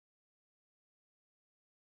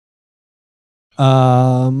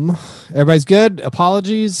Everybody's good.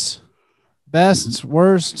 Apologies. Bests,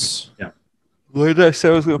 worsts. Yeah. What did I say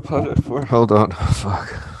I was going to pause it for? Hold on. Oh,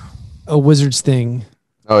 fuck. A wizard's thing.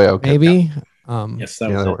 Oh, yeah. Okay. Maybe. Yes,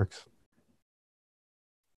 That it. works.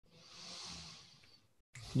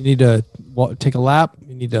 You need to take a lap.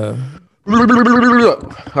 You need to. All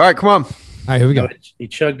right, come on. All right, here we go. He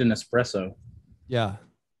chugged an espresso. Yeah.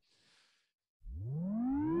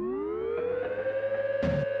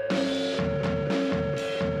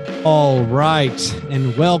 All right,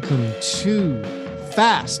 and welcome to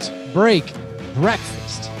Fast Break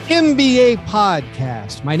Breakfast, NBA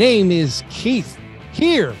podcast. My name is Keith,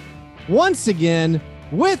 here once again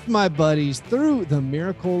with my buddies through the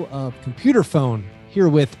miracle of computer phone, here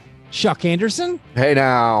with Chuck Anderson. Hey,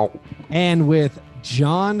 now. And with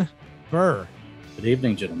John Burr. Good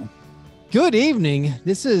evening, gentlemen. Good evening.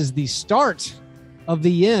 This is the start of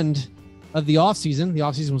the end of the offseason. The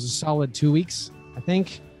offseason was a solid 2 weeks, I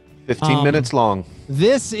think. 15 minutes long.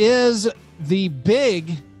 This is the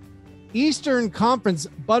big Eastern Conference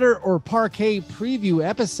Butter or Parkay preview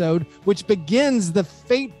episode, which begins the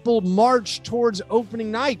fateful march towards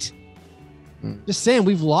opening night. Just saying,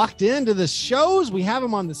 we've locked into the shows. We have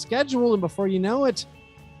them on the schedule, and before you know it,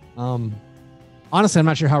 honestly, I'm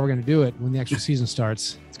not sure how we're going to do it when the actual season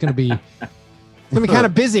starts. It's going to be kind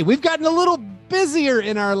of busy. We've gotten a little busier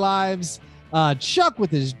in our lives. Chuck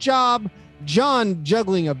with his job, John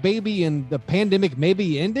juggling a baby and the pandemic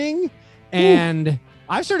maybe ending. And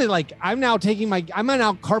I've started I'm now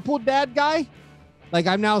carpool dad guy. Like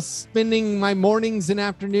I'm now spending my mornings and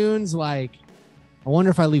afternoons. Like I wonder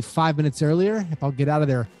if I leave 5 minutes earlier, if I'll get out of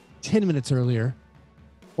there 10 minutes earlier,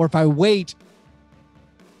 or if I wait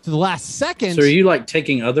to the last second. So are you like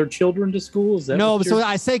taking other children to school? Is that no? So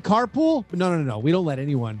I say carpool, but no. We don't let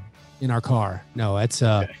anyone in our car. No, it's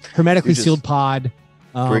a hermetically sealed pod.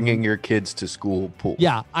 Bringing your kids to school pool.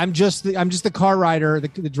 Yeah, I'm just the car rider,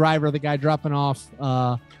 the driver, the guy dropping off.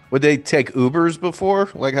 Would they take Ubers before?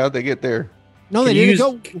 Like how'd they get there? No, they didn't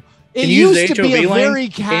go. It used to be a very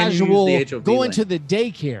casual going to the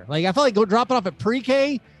daycare. Like I felt like drop it off at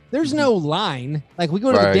pre-K. There's no line. Like we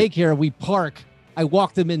go to the daycare, we park. I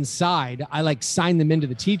walk them inside. I sign them into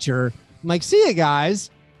the teacher. I'm like, see you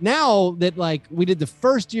guys. Now that we did the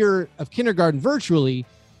first year of kindergarten virtually,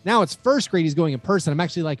 now it's first grade. He's going in person. I'm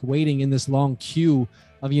actually waiting in this long queue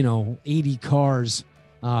of 80 cars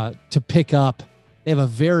to pick up. They have a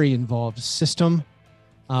very involved system.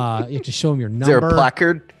 You have to show them your number. Is there a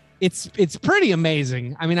placard? It's pretty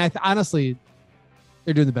amazing. I mean, honestly,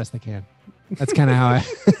 they're doing the best they can. That's kind of how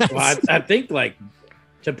I think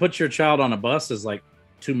to put your child on a bus is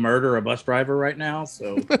to murder a bus driver right now.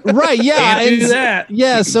 So right, yeah, can't do that.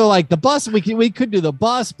 Yeah, so the bus, we could do the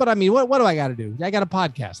bus, but I mean, what do I got to do? I got a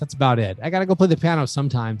podcast. That's about it. I got to go play the piano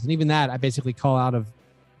sometimes, and even that I basically call out of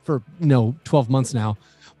for 12 months now.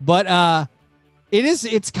 But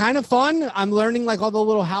it's kind of fun. I'm learning all the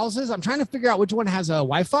little houses. I'm trying to figure out which one has a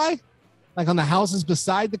Wi-Fi, on the houses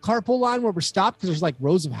beside the carpool line where we're stopped, because there's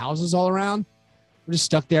rows of houses all around. We're just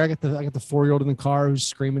stuck there. I got the 4-year-old in the car who's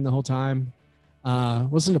screaming the whole time.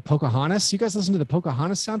 Listen to Pocahontas. You guys listen to the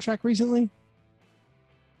Pocahontas soundtrack recently?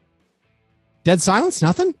 Dead silence?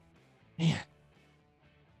 Nothing? Man.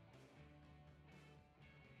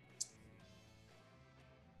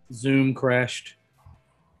 Zoom crashed.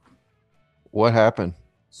 What happened?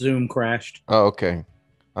 Zoom crashed. Oh, okay.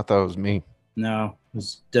 I thought it was me. No, it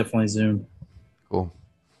was definitely Zoom. Cool.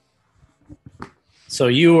 So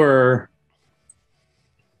you were...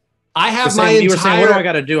 I have you were saying, what do I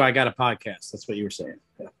got to do? I got a podcast. That's what you were saying.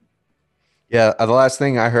 Yeah. The last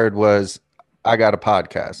thing I heard was I got a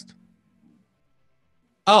podcast.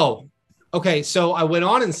 Oh, okay. So I went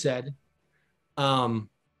on and said, you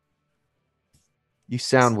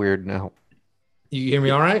sound weird now. You hear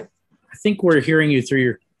me all right? I think we're hearing you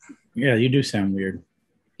through yeah, you do sound weird.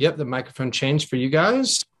 Yep. The microphone changed for you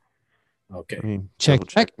guys. Okay.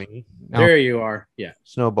 Check me. There you are. Yeah.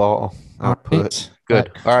 Snowball. Output. Right.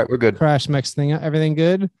 Good. All right. We're good. Crash mix thing. Everything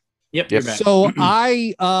good? Yep. You're back. So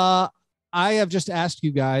I have just asked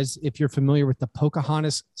you guys if you're familiar with the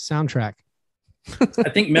Pocahontas soundtrack. I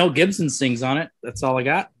think Mel Gibson sings on it. That's all I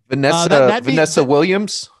got. Vanessa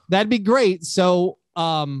Williams. That'd be great. So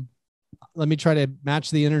let me try to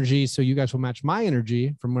match the energy so you guys will match my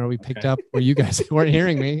energy from where we picked up where you guys weren't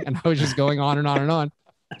hearing me, and I was just going on and on and on.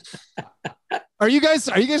 Are you guys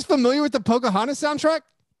familiar with the Pocahontas soundtrack?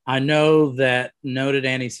 I know that noted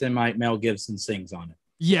anti-Semite Mel Gibson sings on it.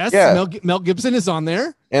 Yes, yeah. Mel Gibson is on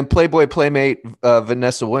there. And Playboy Playmate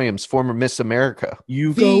Vanessa Williams, former Miss America.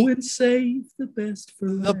 Go and save the best for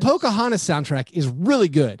last. The Pocahontas soundtrack is really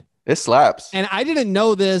good. It slaps. And I didn't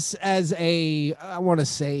know this as I want to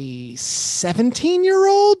say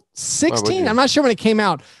 17-year-old, 16. I'm not sure when it came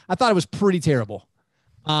out. I thought it was pretty terrible.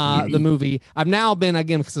 The movie. I've now been,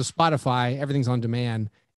 again, because of Spotify, everything's on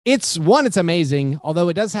demand. It's amazing, although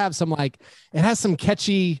it does have some it has some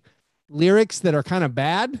catchy lyrics that are kind of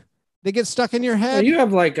bad. They get stuck in your head. Well, you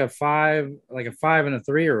have like a 5 and a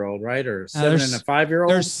 3-year-old, right? Or 7 and a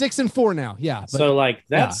 5-year-old? There's 6 and 4 now. Yeah. So like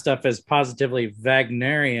that stuff is positively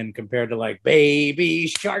Wagnerian compared to like Baby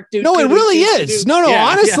Shark. No, it really is. No,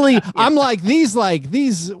 honestly, I'm like these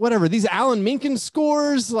Alan Menken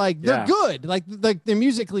scores, like they're good. Like they're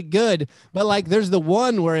musically good. But like there's the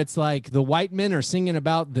one where it's like the white men are singing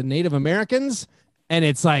about the Native Americans. And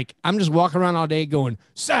it's like, I'm just walking around all day going,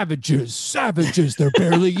 savages, they're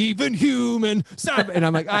barely even human. And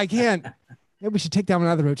I'm like, I can't. Maybe we should take down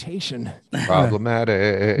another rotation.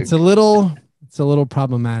 Problematic. It's a little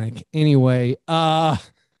problematic. Anyway, we got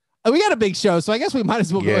a big show, so I guess we might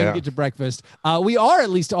as well go ahead and get to breakfast. We are at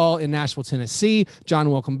least all in Nashville, Tennessee. John,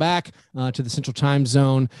 welcome back to the Central Time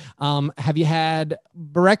Zone. Have you had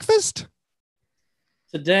breakfast?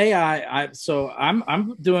 Today,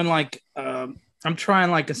 I'm doing like I'm trying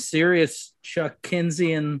like a serious Chuck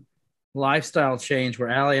Kinsian lifestyle change where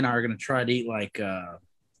Allie and I are going to try to eat like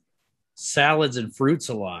salads and fruits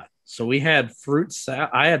a lot. So we had fruit salad.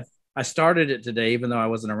 I started it today, even though I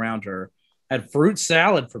wasn't around her. Had fruit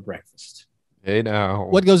salad for breakfast. Hey now,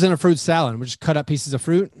 what goes in a fruit salad? We just cut up pieces of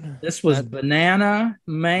fruit. This was banana,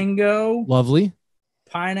 mango, lovely,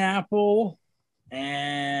 pineapple,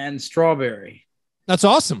 and strawberry. That's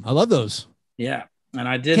awesome. I love those. Yeah. And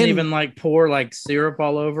I didn't even like pour like syrup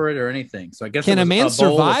all over it or anything. So I guess can a man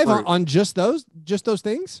survive on just those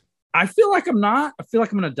things? I feel like I'm not. I feel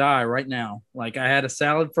like I'm going to die right now. Like I had a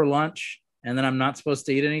salad for lunch and then I'm not supposed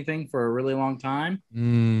to eat anything for a really long time.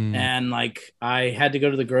 And like I had to go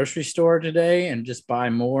to the grocery store today and just buy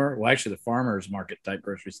more. Well, actually the farmer's market type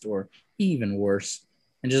grocery store, even worse,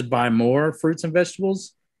 and just buy more fruits and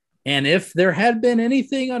vegetables. And if there had been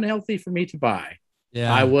anything unhealthy for me to buy,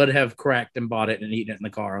 I would have cracked and bought it and eaten it in the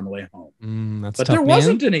car on the way home. But there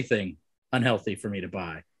wasn't anything unhealtly for me to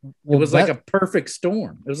buy. It was like a perfect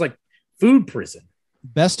storm. It was like food prison.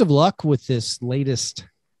 Best of luck with this latest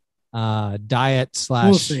diet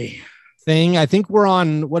 / thing. I think we're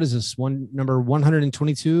on, what is this, number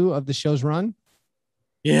 122 of the show's run?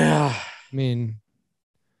 Yeah. I mean,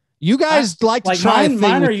 you guys like to try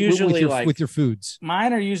mine are usually with your foods.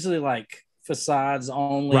 Mine are usually like facades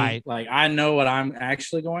only, right? Like I know what I'm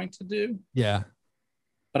actually going to do,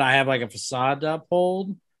 but I have like a facade to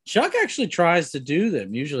uphold. Chuck actually tries to do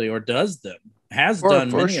them usually, or does them, done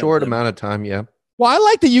for a short amount of time. Well, I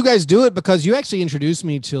like that you guys do it because you actually introduced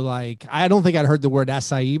me to like, I don't think I'd heard the word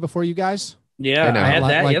acai before you guys. I had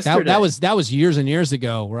that like yesterday. That was years and years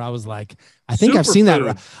ago where I was like, I think I've seen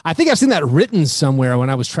that written somewhere when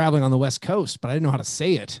I was traveling on the West Coast, but I didn't know how to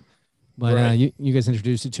say it. But you guys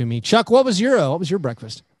introduced it to me. Chuck, what was your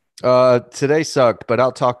breakfast? Today sucked, but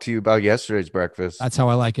I'll talk to you about yesterday's breakfast. That's how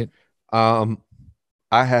I like it. I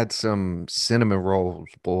had some cinnamon rolls,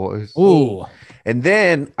 boys. Ooh. And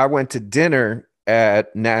then I went to dinner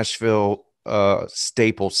at Nashville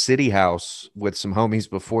Staple City House with some homies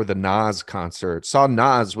before the Nas concert. Saw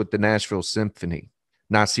Nas with the Nashville Symphony.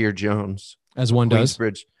 Nasir Jones. As one does.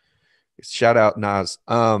 Queensbridge. Shout out Nas.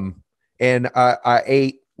 And I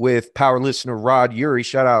ate with power listener Rod Uri.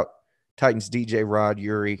 Shout out Titans DJ Rod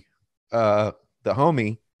Uri, the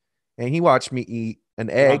homie. And he watched me eat an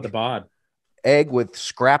egg. The bod. Egg with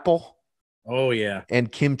scrapple. Oh, yeah.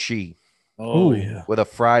 And kimchi. Oh, yeah. With a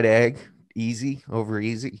fried egg. Easy, over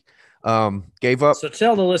easy. Gave up. So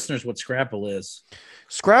tell the listeners what scrapple is.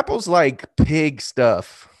 Scrapple's like pig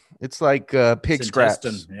stuff. It's like pig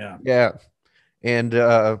scraps. Yeah. And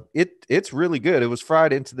it's really good. It was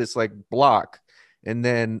fried into this like block and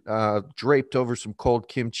then draped over some cold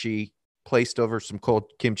kimchi, placed over some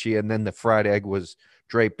cold kimchi, and then the fried egg was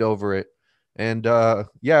draped over it. And it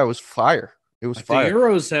was fire. It was fire. The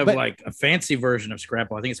Euros have like a fancy version of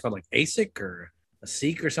scrapple. I think it's called like ASIC or a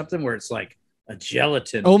Seek or something, where it's like a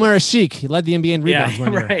gelatin. Omar Ashik, he led the NBA in rebounds.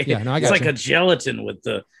 Right. Yeah, no, I got it's like a gelatin with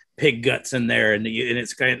the pig guts in there, and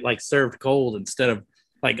it's kind of like served cold instead of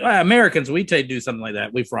like Americans. We do something like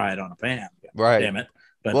that. We fry it on a pan. Right. Damn it.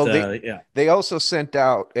 But they also sent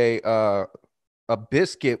out a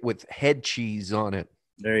biscuit with head cheese on it.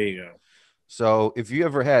 There you go. So if you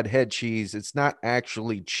ever had head cheese, it's not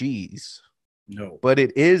actually cheese. No, but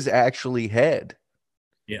it is actually head.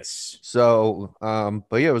 Yes. So,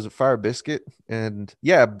 but yeah, it was a fire biscuit. And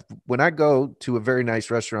yeah, when I go to a very nice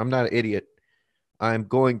restaurant, I'm not an idiot. I'm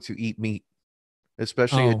going to eat meat.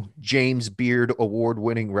 especially a James Beard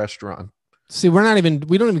award-winning restaurant. See, we don't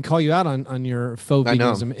even call you out on your faux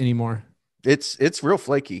veganism anymore. It's real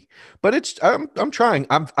flaky, but I'm trying.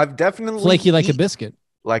 I've definitely flaky like a biscuit,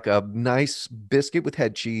 like a nice biscuit with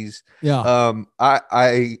head cheese. Yeah.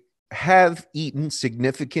 I have eaten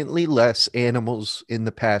significantly less animals in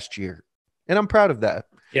the past year, and I'm proud of that.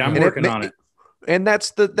 Yeah, I'm working on it. And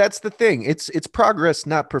that's the thing. It's progress,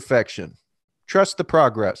 not perfection. Trust the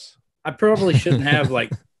progress. I probably shouldn't have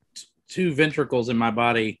like two ventricles in my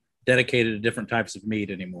body dedicated to different types of meat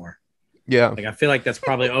anymore. Yeah. Like I feel like that's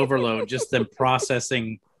probably overload. Just them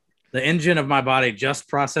processing the engine of my body, just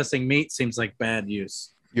processing meat seems like bad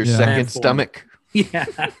use. Your second stomach. Yeah.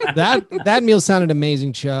 that meal sounded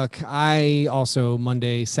amazing, Chuck. I also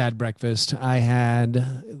Monday sad breakfast. I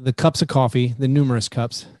had the cups of coffee, the numerous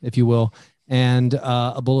cups, if you will, and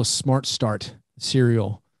a bowl of Smart Start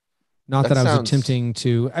cereal. Not that I was attempting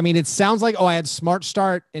to. I mean, it sounds like I had Smart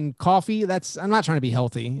Start and coffee. I'm not trying to be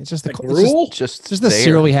healthy. It's just just the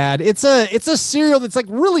cereal we had. It's a cereal that's like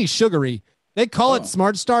really sugary. They call it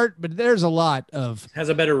Smart Start, but there's a lot of has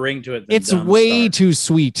a better ring to it. It's way too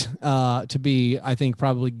sweet to be, I think,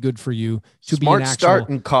 probably good for you. To Smart be an Start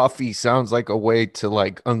and coffee sounds like a way to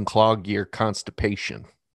like unclog your constipation.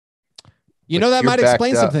 You know, that might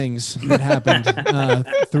explain some things that happened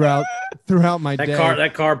throughout my day.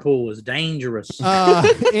 That carpool was dangerous.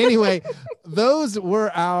 Anyway, those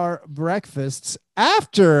were our breakfasts.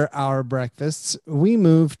 After our breakfasts, we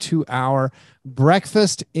move to our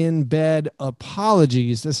breakfast in bed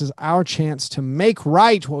apologies. This is our chance to make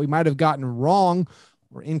right what we might have gotten wrong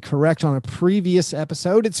or incorrect on a previous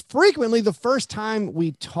episode. It's frequently the first time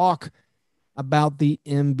we talk about the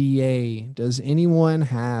NBA. Does anyone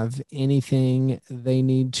have anything they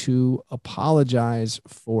need to apologize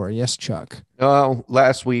for? Yes, Chuck.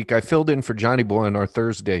 Last week I filled in for Johnny Boy on our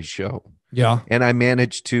Thursday show. Yeah. And I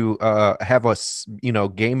managed to have a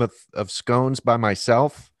game of scones by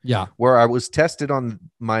myself. Yeah. Where I was tested on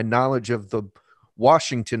my knowledge of the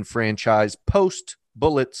Washington franchise post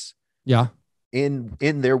Bullets. Yeah. In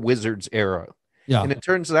their Wizards era. Yeah. And it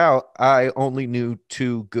turns out I only knew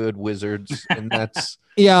two good Wizards, and that's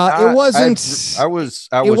it wasn't. I was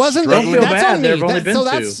struggling. That's on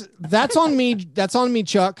me. That's on me. That's on me,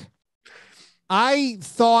 Chuck. I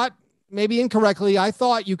thought maybe incorrectly. I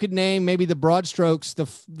thought you could name maybe the broad strokes, the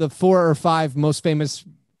 4 or 5 most famous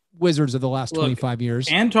Wizards of the last 25 years.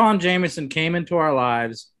 Anton Jameson came into our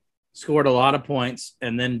lives, scored a lot of points,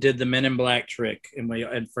 and then did the Men in Black trick, and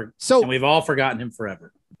we've all forgotten him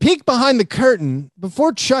forever. Peek behind the curtain.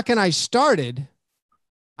 Before Chuck and I started,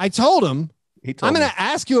 I told him, I'm going to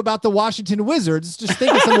ask you about the Washington Wizards. Just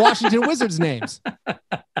think of some Washington Wizards names.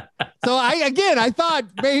 So I thought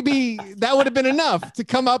maybe that would have been enough to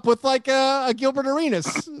come up with like a Gilbert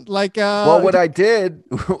Arenas. Well, what I did,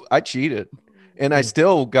 I cheated. And I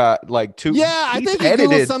still got like 2. Yeah, I think you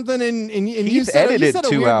Googled something and you said a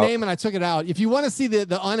weird name and I took it out. If you want to see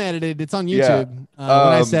the unedited, it's on YouTube. When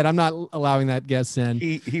I said I'm not allowing that guest in.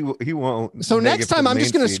 He won't. So next time I'm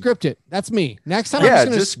just going to script it. That's me. Next time I'm just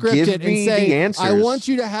going to script it and say I want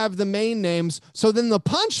you to have the main names. So then the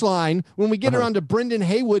punchline when we get around to Brendan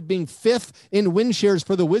Haywood being 5th in win shares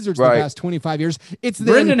for the Wizards the past 25 years, it's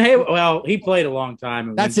Brendan Haywood. Well, he played a long time.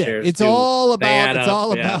 In that's win it. Shares it's too. all about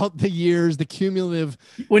about the years, the cumulative.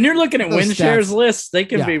 When you're looking at win shares lists, they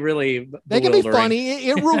can be really they can be funny.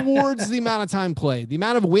 It rewards the amount of time played, the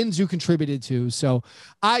amount of wins you contributed to. So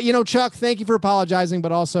Chuck, thank you for apologizing,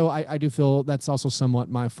 but also I do feel that's also somewhat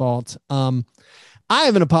my fault. I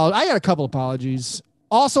have an apology. I got a couple apologies.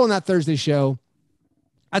 Also on that Thursday show,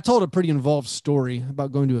 I told a pretty involved story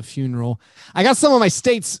about going to a funeral. I got some of my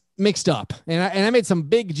states mixed up, and I made some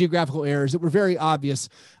big geographical errors that were very obvious.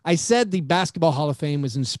 I said the Basketball Hall of Fame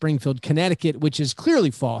was in Springfield, Connecticut, which is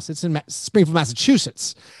clearly false. It's in Springfield,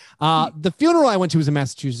 Massachusetts. The funeral I went to was in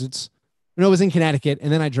Massachusetts. No, it was in Connecticut,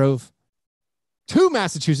 and then I drove to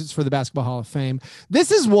Massachusetts for the Basketball Hall of Fame.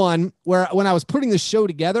 This is one where when I was putting the show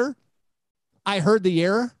together, I heard the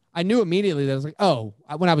error. I knew immediately that I was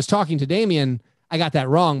like, when I was talking to Damien, I got that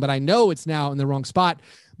wrong, but I know it's now in the wrong spot.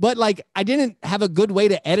 But like, I didn't have a good way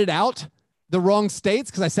to edit out the wrong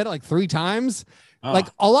states because I said it like 3 times. Like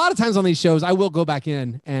a lot of times on these shows, I will go back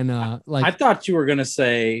in and I thought you were going to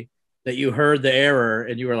say that you heard the error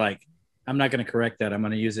and you were like, I'm not going to correct that. I'm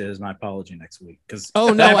going to use it as my apology next week. Because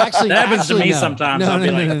that happens to me sometimes. I'll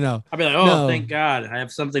be like, thank God, I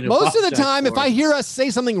have something to most of the time, if I hear us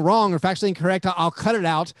say something wrong or factually incorrect, I'll cut it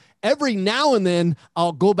out. Every now and then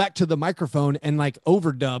I'll go back to the microphone and like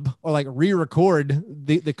overdub or like re-record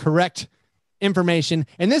the correct information.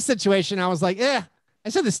 In this situation, I was like, I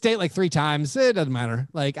said the state like 3 times. It doesn't matter.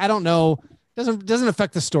 Like, I don't know Doesn't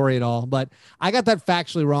affect the story at all, but I got that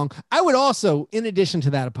factually wrong. I would also, in addition to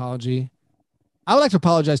that apology, I would like to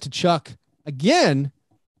apologize to Chuck again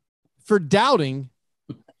for doubting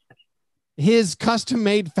his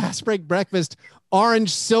custom-made Fastbreak Breakfast orange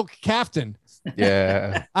silk caftan.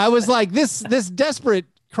 Yeah. I was like, this desperate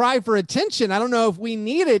cry for attention. I don't know if we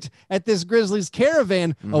need it at this Grizzlies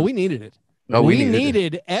caravan. Mm-hmm. Oh, we needed it. Oh, we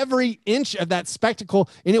needed every inch of that spectacle,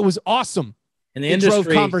 and it was awesome. In the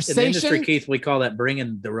industry, Keith, we call that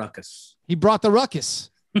bringing the ruckus. He brought the ruckus.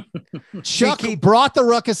 Chuck brought the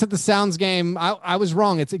ruckus at the Sounds game. I was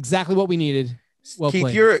wrong. It's exactly what we needed. Well Keith,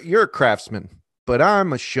 played. You're a craftsman, but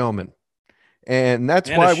I'm a showman, and that's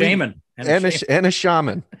why a shaman. And a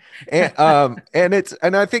shaman, and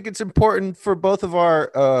I think it's important for both of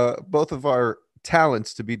our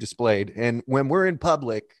talents to be displayed. And when we're in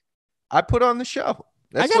public, I put on the show.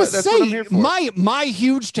 I gotta say, my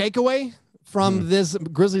huge takeaway from this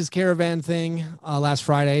Grizzlies caravan thing last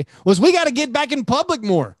Friday was we got to get back in public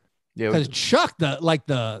more. Yeah, because Chuck,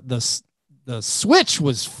 the switch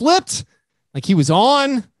was flipped, like he was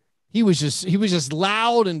on. He was just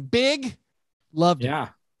loud and big. Loved it. Yeah,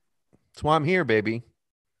 that's why I'm here, baby.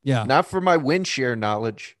 Yeah, not for my win share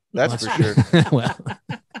knowledge. That's for sure. Well,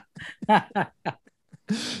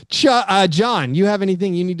 John, you have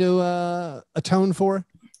anything you need to atone for?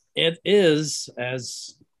 It is,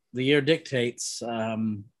 as the year dictates,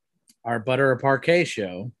 our Butter or Parkay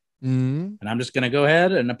show. Mm-hmm. And I'm just going to go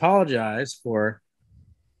ahead and apologize for,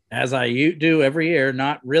 as I do every year,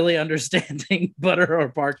 not really understanding Butter or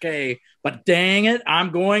Parkay. But dang it,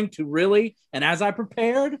 I'm going to really. And as I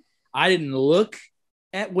prepared, I didn't look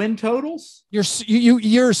at win totals. This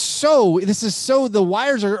is so the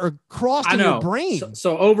wires are crossed in your brain.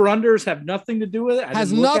 So over-unders have nothing to do with it.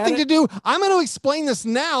 Has nothing to do. I'm going to explain this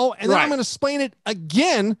now, and then I'm going to explain it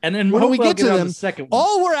again. And then when we get to them, second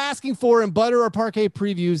all we're asking for in Butter or Parkay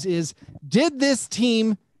previews is, did this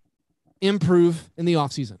team improve in the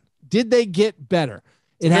offseason? Did they get better?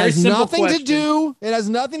 It has nothing to do. It has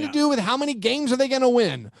nothing to do with how many games are they going to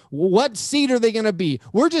win. What seed are they going to be?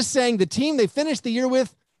 We're just saying the team they finished the year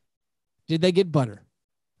with, did they get butter?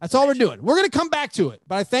 That's all we're doing. We're going to come back to it.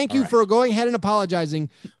 But I thank you for going ahead and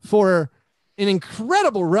apologizing for an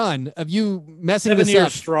incredible run of you messing 7 this years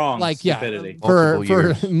up. strong.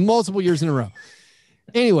 For multiple years in a row.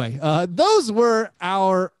 Anyway, those were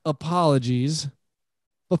our apologies.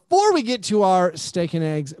 Before we get to our steak and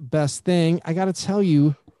eggs best thing, I got to tell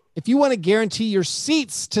you, if you want to guarantee your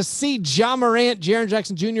seats to see Ja Morant, Jaren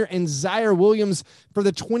Jackson Jr., and Zaire Williams for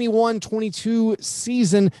the 21-22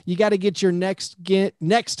 season, you got to get your next gen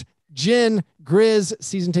Grizz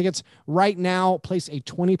season tickets right now. Place a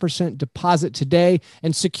 20% deposit today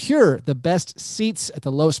and secure the best seats at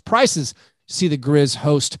the lowest prices. See the Grizz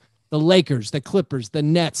host the Lakers, the Clippers, the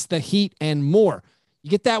Nets, the Heat, and more. You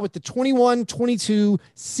get that with the 21-22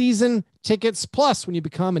 season tickets. Plus, when you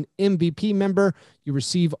become an MVP member, you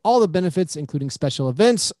receive all the benefits, including special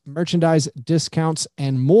events, merchandise, discounts,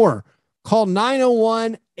 and more. Call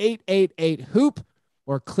 901-888-HOOP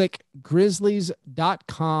or click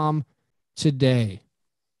grizzlies.com today.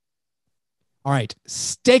 All right,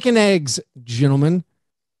 steak and eggs, gentlemen.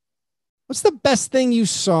 What's the best thing you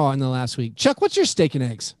saw in the last week? Chuck, what's your steak and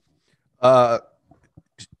eggs?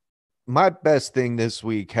 My best thing this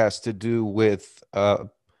week has to do with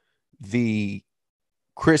the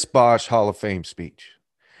Chris Bosh Hall of Fame speech.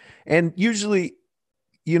 And usually,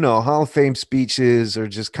 Hall of Fame speeches are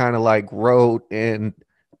just kind of like rote and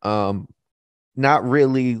not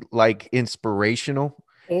really like inspirational.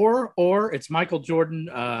 Or it's Michael Jordan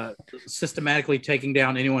systematically taking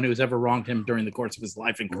down anyone who's ever wronged him during the course of his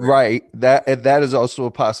life and career. Right. That is also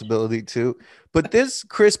a possibility too. But this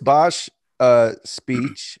Chris Bosh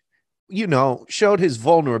speech, showed his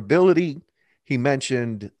vulnerability. He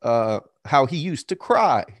mentioned how he used to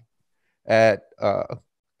cry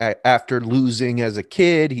after losing as a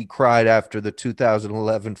kid. He cried after the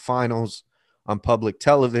 2011 finals on public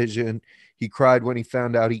television. He cried when he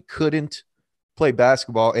found out he couldn't play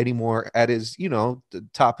basketball anymore at his, the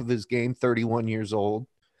top of his game, 31 years old.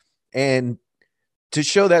 And to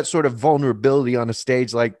show that sort of vulnerability on a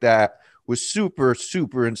stage like that was super,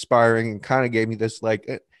 super inspiring and kind of gave me this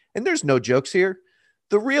and there's no jokes here,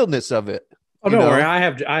 the realness of it. Oh, don't worry. I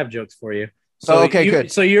have jokes for you. So okay,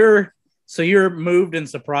 good. So you're moved and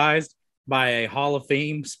surprised by a Hall of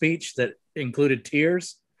Fame speech that included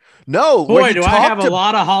tears? No. Boy, do I have a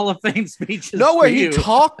lot of Hall of Fame speeches. No, where he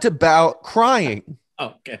talked about crying.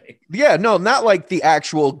 Okay. Yeah, no, not like the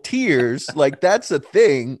actual tears. Like that's a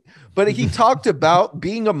thing. But he talked about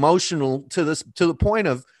being emotional to the point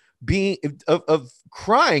of being of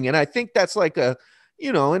crying. And I think that's like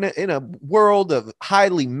you know, in a world of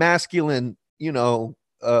highly masculine, you know,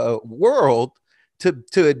 world,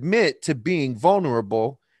 to admit to being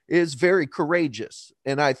vulnerable is very courageous.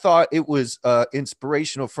 And I thought it was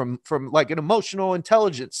inspirational from like an emotional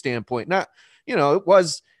intelligence standpoint. Not, you know, it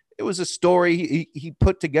was a story. He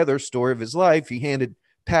put together a story of his life. He handed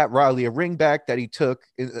Pat Riley a ring back that he took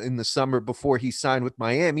in the summer before he signed with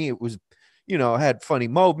Miami. It was, you know, had funny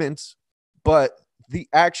moments, but the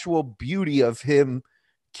actual beauty of him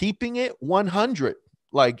keeping it 100,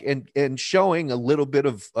 like, and showing a little bit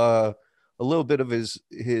of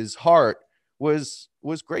his heart was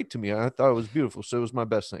great to me. I thought it was beautiful. So it was my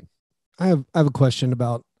best thing. I have a question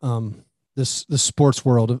about the sports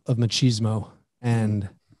world of machismo and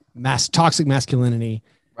toxic masculinity.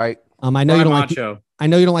 Right. I know you don't like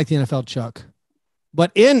the NFL, Chuck,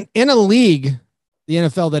 but in a league, the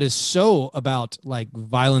NFL, that is so about like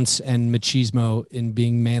violence and machismo in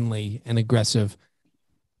being manly and aggressive,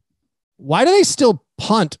 why do they still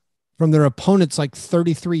punt from their opponent's like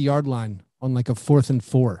 33-yard line on like a 4th and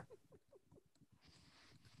 4?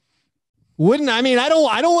 I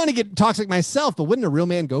don't want to get toxic myself, but wouldn't a real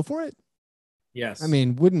man go for it? Yes. I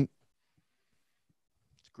mean, wouldn't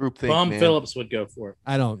group thing? Bum Phillips would go for it.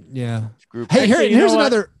 I don't. Yeah. Hey, here's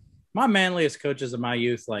another. My manliest coaches of my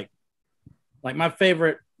youth, like my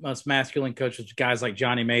favorite, most masculine coaches, guys like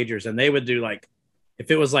Johnny Majors, and they would do like,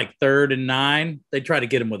 if it was like 3rd and 9, they'd try to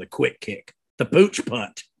get him with a quick kick, the pooch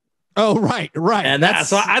punt. Oh, right. And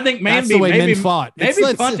so I think that's the way men fought.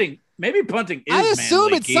 Maybe punting is I assume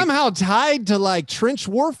manly, it's Keith. somehow tied to like trench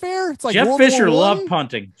warfare. It's like Jeff World Fisher War loved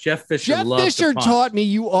punting. Jeff Fisher taught me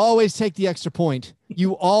you always take the extra point.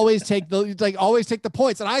 You always take the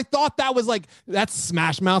points. And I thought that was like, that's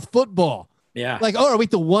smash mouth football. Yeah. Like, oh, are we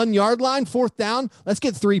at the 1 yard line, 4th down? Let's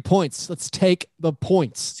get 3 points. Let's take the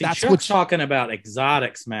points. See, that's what's talking about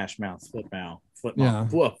exotic smash mouth football,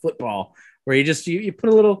 where you put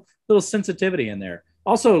a little sensitivity in there.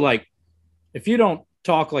 Also, like, if you don't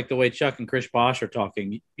talk like the way Chuck and Chris Bosh are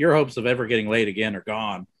talking, your hopes of ever getting laid again are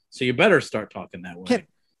gone. So you better start talking that way.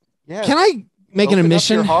 Can I make an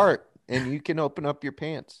admission? Open up your heart, and you can open up your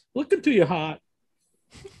pants. Look into your heart.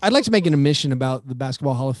 I'd like to make an admission about the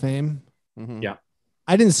Basketball Hall of Fame. Mm-hmm. Yeah.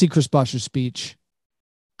 I didn't see Chris Bosh's speech.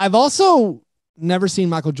 I've also never seen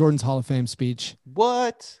Michael Jordan's Hall of Fame speech.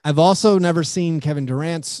 What? I've also never seen Kevin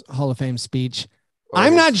Durant's Hall of Fame speech.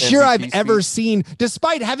 I'm not sure I've ever seen,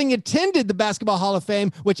 despite having attended the Basketball Hall of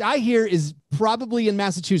Fame, which I hear is probably in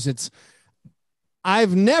Massachusetts. I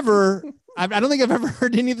don't think I've ever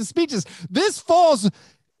heard any of the speeches.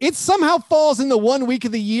 It somehow falls in the 1 week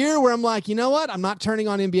of the year where I'm like, you know what? I'm not turning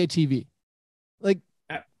on NBA TV. Like,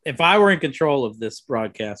 if I were in control of this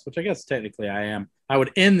broadcast, which I guess technically I am, I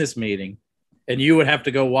would end this meeting and you would have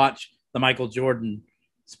to go watch the Michael Jordan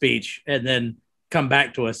speech and then come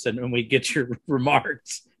back to us and we get your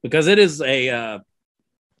remarks, because it is a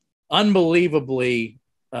unbelievably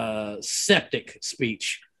septic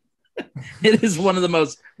speech. It is one of the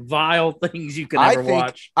most vile things you can ever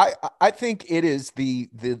watch. I think it is the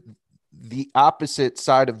opposite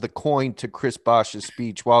side of the coin to Chris Bosh's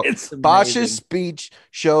speech. While Bosh's speech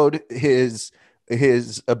showed his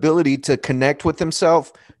ability to connect with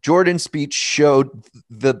himself, Jordan's speech showed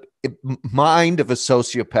the mind of a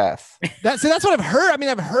sociopath. That's what I've heard. I mean,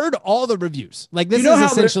 I've heard all the reviews. Like, this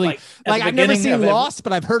is essentially like I've never seen Lost,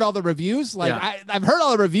 but I've heard all the reviews. Like, I've heard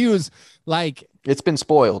all the reviews. Like, it's been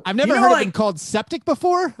spoiled. I've never heard it been called septic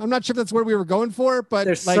before. I'm not sure if that's where we were going for, but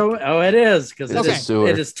it is, because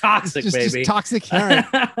it is toxic, baby. Just toxic. All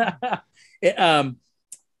right.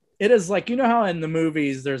 It is like, you know how in the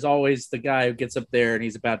movies there's always the guy who gets up there and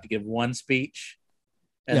he's about to give one speech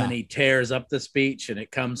and then he tears up the speech and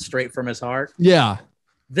it comes straight from his heart. Yeah.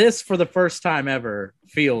 This, for the first time ever,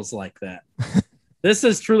 feels like that. This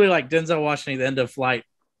is truly like Denzel Washington at the end of Flight,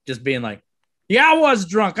 just being like, yeah, I was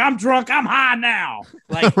drunk. I'm high now.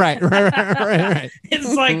 Like, right.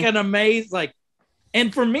 It's like an amazing,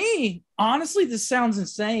 and for me, honestly, this sounds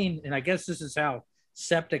insane. And I guess this is how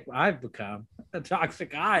septic I've become, how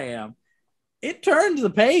toxic I am. It turned the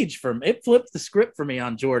page it flipped the script for me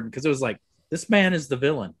on Jordan, because it was like, this man is the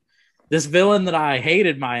villain. This villain that I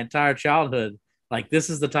hated my entire childhood. Like, this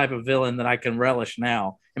is the type of villain that I can relish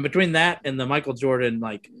now. And between that and the Michael Jordan,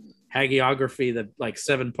 like, hagiography, the like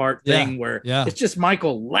 7-part thing where it's just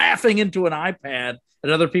Michael laughing into an iPad at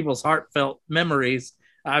other people's heartfelt memories.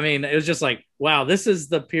 I mean, it was just like, wow, this is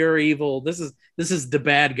the pure evil. This is the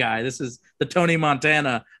bad guy. This is the Tony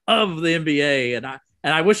Montana of the NBA.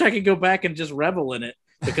 And I wish I could go back and just revel in it,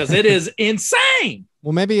 because it is insane.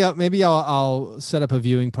 Well, maybe I'll set up a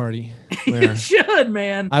viewing party. You should,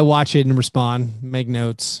 man. I watch it and respond, make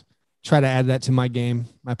notes. try to add that to my game,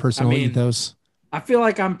 my personal ethos. I feel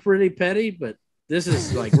like I'm pretty petty, but this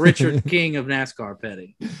is like Richard King of NASCAR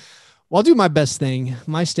petty. Well, I'll do my best thing.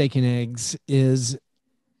 My steak and eggs is,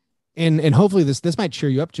 and hopefully this might cheer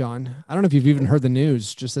you up, John. I don't know if you've even heard the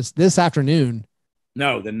news just this afternoon.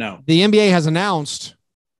 No, then no. The NBA has announced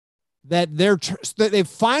that they're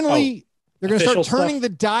going to start turning the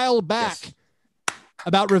dial back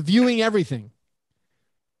about reviewing everything.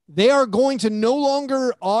 They are going to no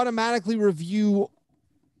longer automatically review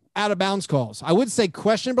out of bounds calls. I would say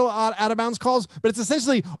questionable out of bounds calls, but it's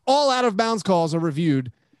essentially all out of bounds calls are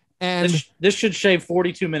reviewed. And this should shave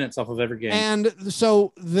 42 minutes off of every game. And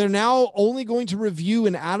so they're now only going to review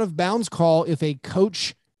an out of bounds call if a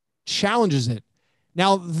coach challenges it.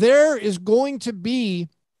 Now, there is going to be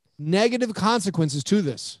negative consequences to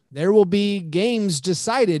this. There will be games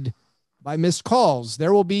decided by missed calls.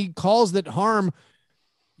 There will be calls that harm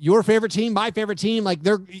your favorite team, my favorite team. Like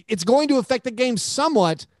it's going to affect the game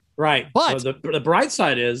somewhat. Right. But the bright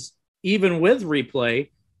side is, even with replay,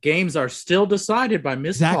 games are still decided by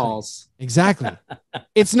missed calls. Exactly.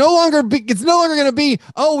 It's no longer going to be,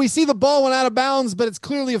 oh, we see the ball went out of bounds, but it's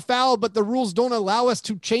clearly a foul, but the rules don't allow us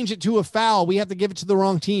to change it to a foul. We have to give it to the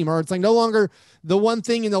wrong team. Or it's like no longer the one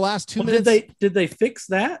thing in the last 2 minutes. Did they fix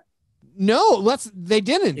that? No, they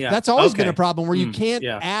didn't. Yeah. That's always been a problem where you can't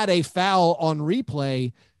add a foul on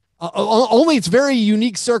replay. Only it's very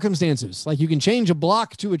unique circumstances. Like you can change a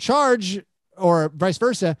block to a charge or vice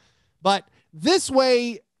versa, but this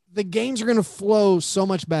way the games are going to flow so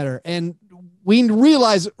much better. And we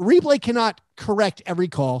realize replay cannot correct every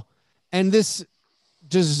call. And this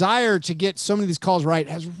desire to get so many of these calls right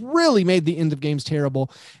has really made the end of games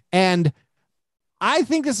terrible. And I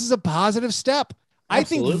think this is a positive step.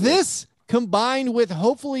 Absolutely. I think this combined with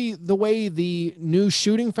hopefully the way the new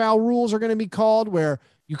shooting foul rules are going to be called, where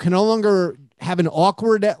you can no longer have an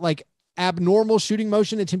awkward, like abnormal shooting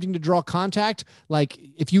motion attempting to draw contact. Like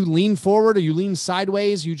if you lean forward or you lean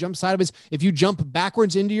sideways, you jump sideways. If you jump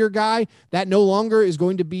backwards into your guy, that no longer is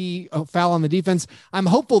going to be a foul on the defense. I'm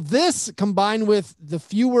hopeful this combined with the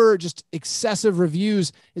fewer just excessive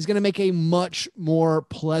reviews is going to make a much more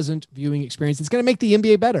pleasant viewing experience. It's going to make the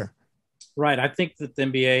NBA better. Right. I think that the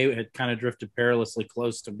NBA had kind of drifted perilously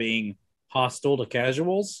close to being hostile to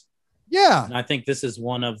casuals. Yeah. And I think this is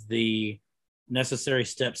one of the necessary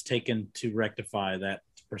steps taken to rectify that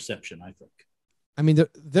perception, I think. I mean,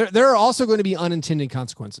 there are also going to be unintended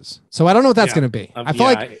consequences. So I don't know what that's going to be. I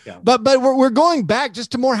feel but we're going back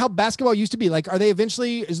just to more how basketball used to be. Like, are they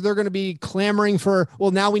is there going to be clamoring for,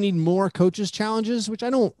 well, now we need more coaches challenges, which I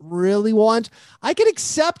don't really want. I could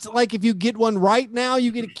accept, like, if you get one right now,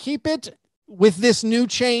 you get to keep it with this new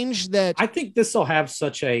change that I think this will have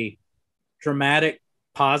such a dramatic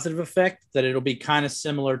positive effect that it'll be kind of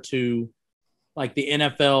similar to like the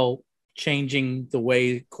NFL changing the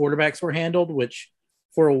way quarterbacks were handled, which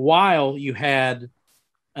for a while you had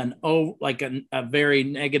a very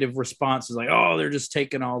negative response. Is like, oh, they're just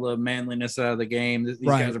taking all the manliness out of the game. These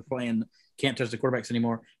guys are playing, can't touch the quarterbacks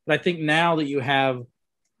anymore. But I think now that you have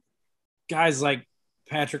guys like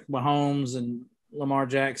Patrick Mahomes and Lamar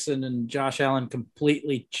Jackson and Josh Allen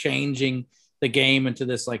completely changing the game into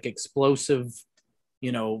this like explosive,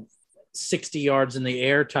 60 yards in the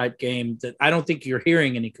air type game, that I don't think you're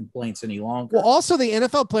hearing any complaints any longer. Well, also the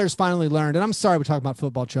NFL players finally learned, and I'm sorry we're talking about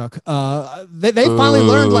football, Chuck. They finally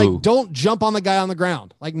learned, like, don't jump on the guy on the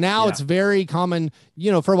ground. Like now it's very common,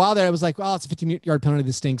 for a while there, it was like, oh, it's a 15-yard penalty.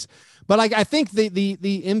 This stinks. But like, I think the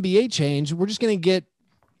NBA change, we're just going to get,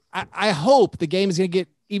 I hope the game is going to get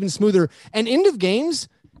even smoother. And end of games,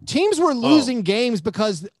 teams were losing games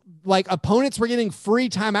because like opponents were getting free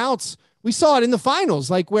timeouts. We saw it in the finals,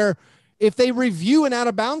 like where if they review an out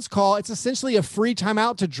of bounds call, it's essentially a free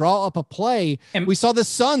timeout to draw up a play. And we saw the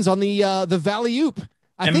Suns on the Valley Oop.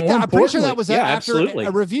 I'm pretty sure that was after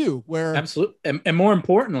a review where absolutely. And more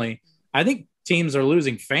importantly, I think teams are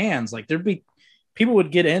losing fans. Like people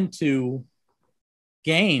would get into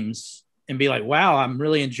games and be like, wow, I'm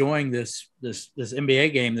really enjoying this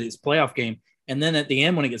NBA game, this playoff game. And then at the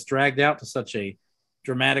end, when it gets dragged out to such a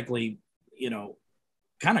dramatically,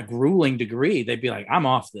 kind of grueling degree, they'd be like, I'm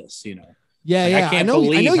off this, Yeah. I know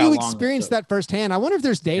you experienced that firsthand. I wonder if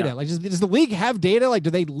there's data. Yeah. Like, does the league have data? Like,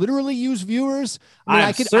 do they literally use viewers?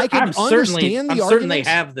 I could understand the argument. I'm certain they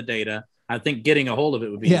have the data. I think getting a hold of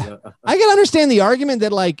it would be. Yeah. I can understand the argument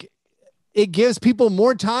that like it gives people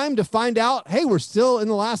more time to find out, hey, we're still in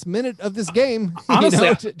the last minute of this game.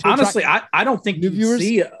 Honestly, I don't think you'd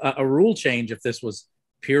see a rule change if this was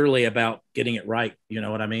purely about getting it right. You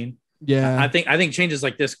know what I mean? Yeah. I think changes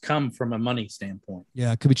like this come from a money standpoint.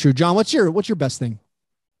 Yeah, it could be true. John, what's your best thing?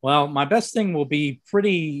 Well, my best thing will be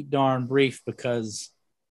pretty darn brief because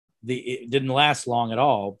it didn't last long at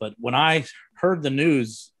all. But when I heard the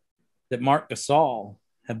news that Marc Gasol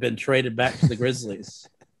had been traded back to the Grizzlies,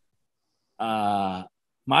 my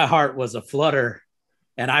heart was a flutter.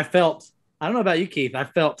 And I don't know about you, Keith, I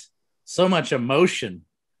felt so much emotion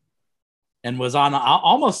and was on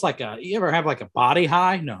almost like you ever have like a body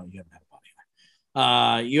high? No, you haven't had a body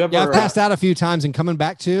high. You ever? Yeah, I've passed out a few times and coming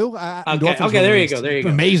back too. Okay, there you go. There you go.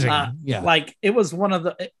 Amazing. Yeah. Like it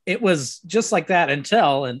was just like that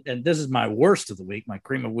until, and this is my worst of the week, my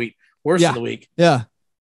cream of wheat worst of the week. Yeah.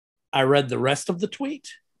 I read the rest of the tweet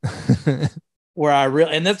where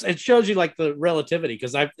and it shows you like the relativity.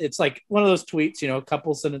 Cause it's like one of those tweets, a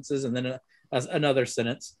couple sentences and then another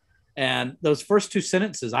sentence. And those first two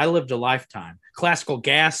sentences, I lived a lifetime. Classical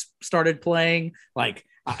Gas started playing. Like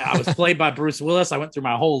I was played by Bruce Willis. I went through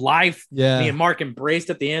my whole life. Yeah. Me and Mark embraced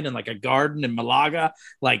at the end in like a garden in Malaga.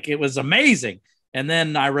 Like it was amazing. And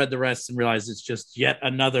then I read the rest and realized it's just yet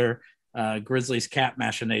another Grizzlies cap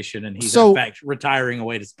machination. And he's in fact retiring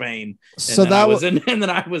away to Spain. And then I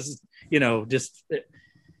was, it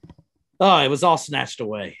was all snatched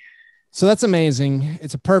away. So that's amazing.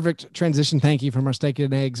 It's a perfect transition. Thank you from our steak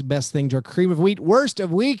and eggs, best thing to our cream of wheat, worst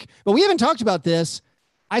of week. But we haven't talked about this.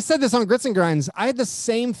 I said this on Grits and Grinds. I had the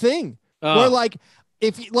same thing where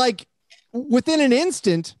within an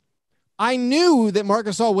instant, I knew that Marc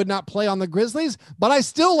Gasol would not play on the Grizzlies, but I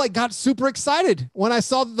still got super excited when I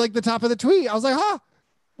saw the top of the tweet. I was like,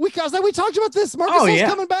 we talked about this. Marc Gasol's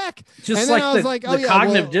coming back. Just the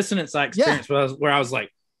cognitive dissonance I experienced where I was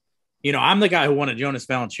like, I'm the guy who wanted Jonas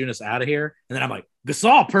Valanciunas out of here. And then I'm like,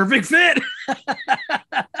 Gasol, perfect fit.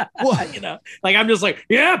 I'm just like,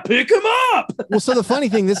 yeah, pick him up. Well, so the funny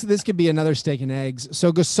thing, this could be another steak and eggs.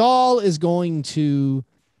 So Gasol is going to,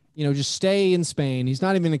 just stay in Spain. He's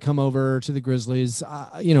not even going to come over to the Grizzlies.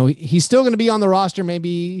 He's still going to be on the roster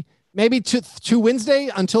maybe to Wednesday,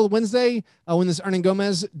 until Wednesday when this Hernan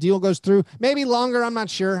Gomez deal goes through. Maybe longer, I'm not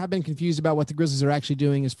sure. I've been confused about what the Grizzlies are actually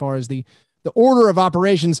doing as far as the order of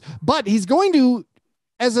operations, but he's going to,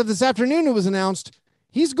 as of this afternoon, it was announced,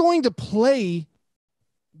 he's going to play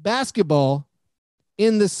basketball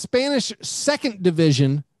in the Spanish second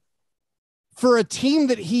division for a team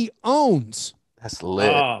that he owns. That's lit.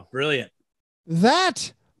 Oh, brilliant.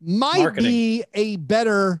 That might be a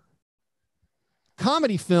better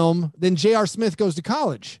comedy film than J.R. Smith Goes to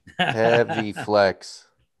College. Heavy flex.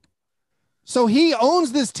 So he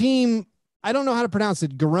owns this team. I don't know how to pronounce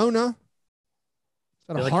it. Girona.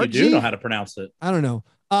 I feel like you do know how to pronounce it. I don't know.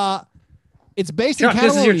 It's based Chuck, in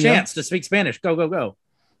Catalonia. This is your chance to speak Spanish. Go, go, go.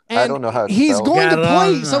 And I don't know how to he's spell. going to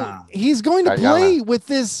play. So he's going to play with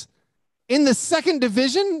this in the second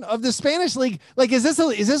division of the Spanish league. Like, is this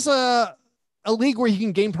a league where he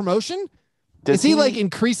can gain promotion? Is he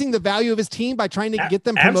increasing the value of his team by trying to get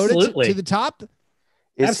them promoted to the top?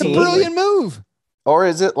 That's a brilliant move. Or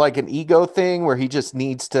is it like an ego thing where he just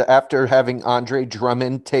needs to, after having Andre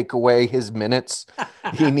Drummond take away his minutes,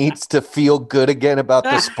 he needs to feel good again about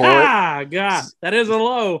the sport? God, that is a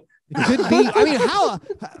low. It could be. I mean,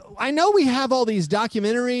 I know we have all these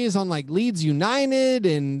documentaries on Leeds United,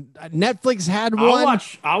 and Netflix had one.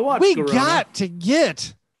 I'll watch. We Corona. got to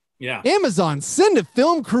get Amazon send a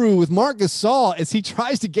film crew with Marc Gasol as he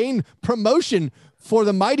tries to gain promotion for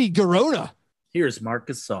the mighty Girona. Here's Marc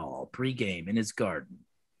Gasol pregame in his garden.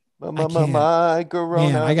 My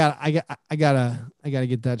Girona. Man, I gotta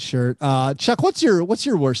get that shirt. Chuck, what's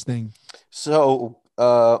your worst thing? So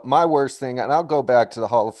my worst thing, and I'll go back to the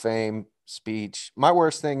Hall of Fame speech. My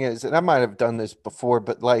worst thing is, and I might have done this before,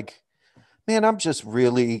 but man, I'm just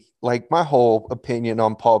really my whole opinion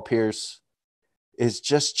on Paul Pierce is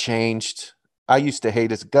just changed. I used to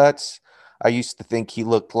hate his guts. I used to think he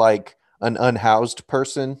looked like an unhoused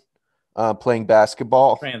person. Playing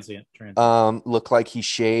basketball. Transient. Looked like he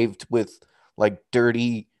shaved with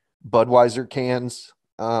dirty Budweiser cans.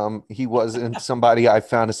 He wasn't somebody I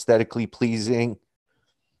found aesthetically pleasing.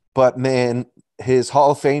 But man, his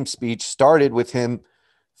Hall of Fame speech started with him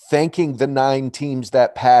thanking the 9 teams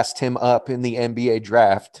that passed him up in the NBA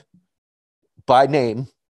draft by name,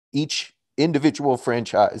 each individual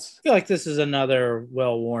franchise. I feel like this is another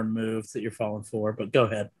well-worn move that you're falling for, but go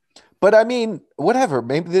ahead. But I mean, whatever.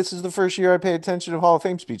 Maybe this is the first year I pay attention to Hall of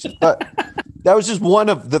Fame speeches. But that was just one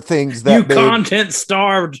of the things that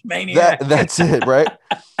content-starved maniac. That's it, right?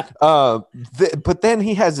 But then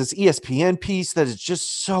he has this ESPN piece that is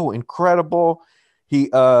just so incredible. He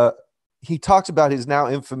talks about his now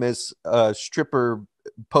infamous stripper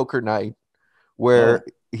poker night where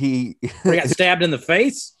he got stabbed in the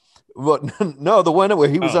face. Well, no, the one where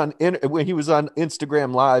he was on when he was on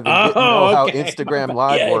Instagram Live and didn't know how Instagram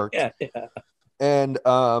Live worked. Yeah. And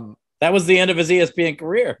that was the end of his ESPN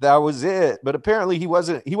career. That was it. But apparently he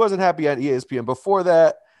wasn't happy at ESPN before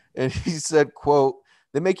that. And he said, quote,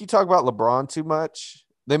 "They make you talk about LeBron too much.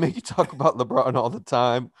 They make you talk about LeBron all the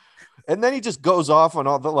time." And then he just goes off on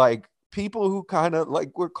all the like people who kind of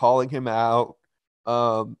like were calling him out.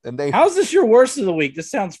 How's this your worst of the week?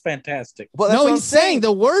 This sounds fantastic. Well, no, he's saying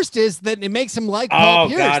the worst is that it makes him like Paul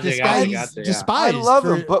Pierce. Gotcha, this guy he's despised. I love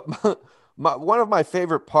him, but one of my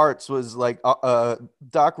favorite parts was like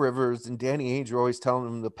Doc Rivers and Danny Ainge were always telling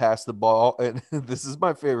him to pass the ball, and this is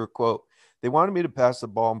my favorite quote. "They wanted me to pass the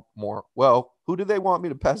ball more. Well, who do they want me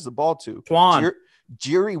to pass the ball to? Twan.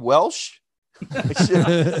 Jerry Welsh?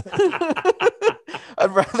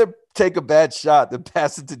 I'd rather take a bad shot than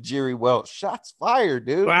pass it to Jerry Welsh. Shots fired,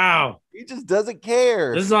 dude. Wow. He just doesn't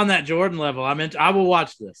care. This is on that Jordan level. I will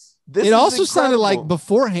watch this. It also sounded like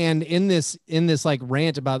beforehand in this like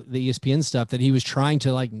rant about the ESPN stuff that he was trying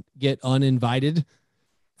to like get uninvited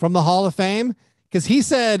from the Hall of Fame, because he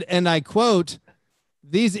said, and I quote,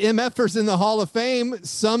 "These MFers in the Hall of Fame,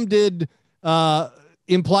 some did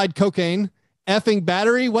implied cocaine, effing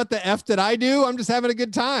battery. What the F did I do? I'm just having a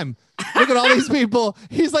good time. Look at all these people."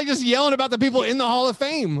 He's like just yelling about the people in the Hall of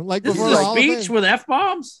Fame. Like this before is the a Hall speech with F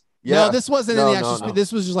bombs. Yeah. No, this wasn't in the actual speech.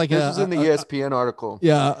 This was just like this was in the ESPN article.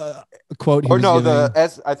 Yeah, a quote. Or no,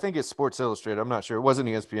 I think it's Sports Illustrated. I'm not sure. It wasn't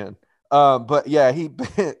ESPN. But yeah,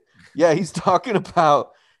 he's talking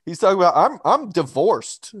about I'm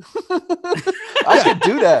divorced. I could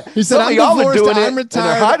do that. He said, "I'm divorced, I'm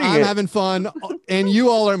retired, I'm having fun, and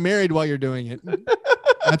you all are married while you're doing it."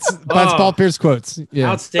 That's Paul Pierce quotes.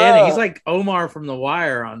 Yeah. Outstanding. He's like Omar from The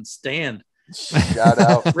Wire on Stand. Shout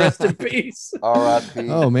out. Rest in peace. R.I.P.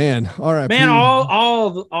 Oh man. R.I.P. Man,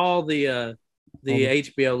 all the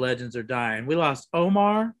HBO legends are dying. We lost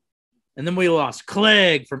Omar, and then we lost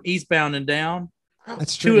Clegg from Eastbound and Down.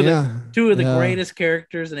 That's true. Two of the greatest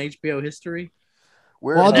characters in HBO history.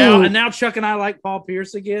 And now Chuck and I like Paul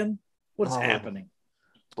Pierce again. What's happening?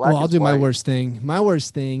 I'll do my worst thing. My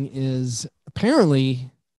worst thing is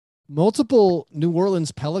apparently multiple New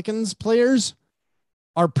Orleans Pelicans players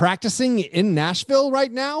are practicing in Nashville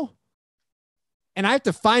right now. And I have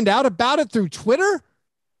to find out about it through Twitter.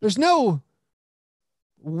 There's no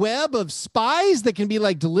web of spies that can be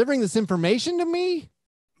like delivering this information to me.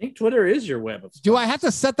 I think Twitter is your web of spies. Do I have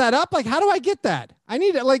to set that up? Like, how do I get that? I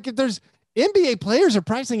need it. Like, if there's NBA players are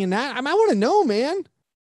practicing in that, I want to know, man.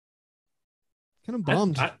 Kind of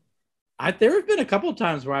bummed. There have been a couple of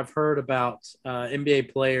times where I've heard about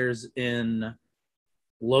NBA players in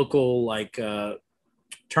local like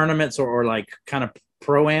tournaments or like kind of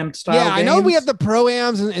pro-am style games. I know we have the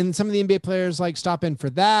pro-ams and some of the NBA players like stop in for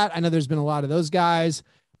that. I know there's been a lot of those guys,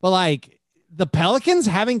 but like the Pelicans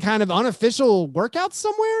having kind of unofficial workouts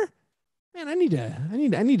somewhere. Man, I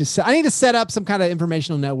need to set up some kind of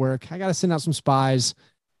informational network. I got to send out some spies.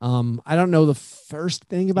 I don't know the first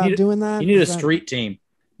thing about doing that. You need a street team.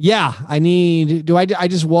 Yeah, I need. I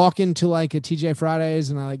just walk into like a TJ Fridays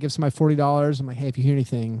and I like give somebody $40. I'm like, hey, if you hear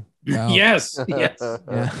anything. Yes. Yeah.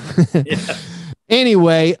 Yeah.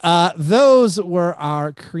 Anyway, those were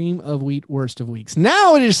our cream of wheat worst of weeks.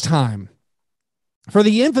 Now it is time for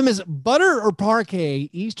the infamous Butter or Parkay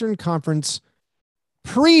Eastern Conference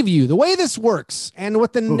preview. The way this works and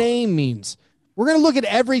what the name means. We're going to look at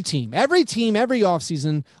every team, every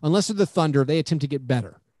offseason, unless they're the Thunder, they attempt to get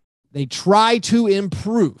better. They try to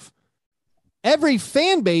improve. Every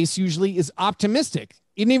fan base usually is optimistic.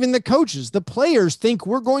 And even the coaches, the players think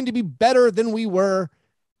we're going to be better than we were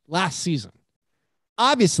last season.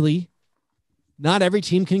 Obviously, not every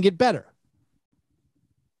team can get better.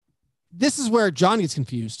 This is where John gets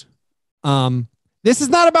confused. This is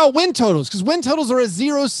not about win totals because win totals are a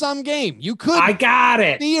zero-sum game. You could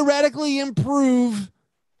theoretically improve.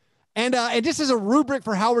 And just as a rubric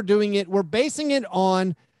for how we're doing it, we're basing it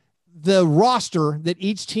on the roster that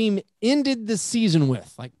each team ended the season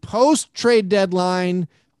with, like post-trade deadline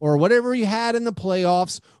or whatever you had in the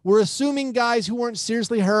playoffs. We're assuming guys who weren't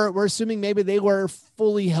seriously hurt. We're assuming maybe they were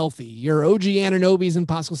fully healthy. Your OG Anunobis and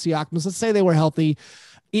Pascal Siakams, let's say they were healthy.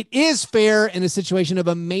 It is fair in a situation of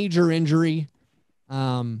a major injury,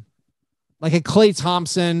 like a Klay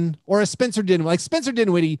Thompson or a Spencer Dinwiddie. Like Spencer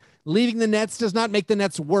Dinwiddie leaving the Nets does not make the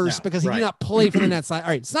Nets worse because he did not play for the Nets. All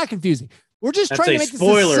right, it's not confusing. We're just trying to make this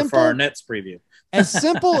spoiler simple, for our Nets preview. as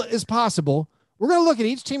simple as possible. We're going to look at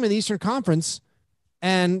each team in the Eastern Conference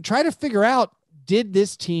and try to figure out, did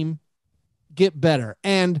this team get better?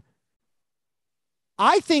 And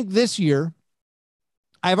I think this year,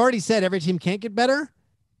 I've already said every team can't get better.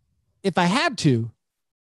 If I had to,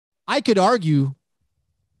 I could argue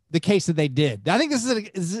the case that they did. I think this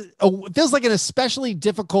it feels like an especially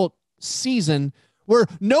difficult season where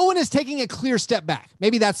no one is taking a clear step back.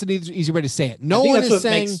 Maybe that's an easy way to say it. No one is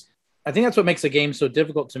saying. I think that's what makes the game so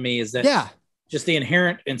difficult to me is that just the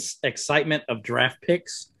inherent excitement of draft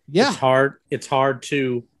picks. Yeah. It's hard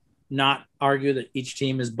to not argue that each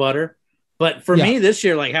team is butter. But for me this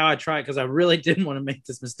year, like how I tried, because I really didn't want to make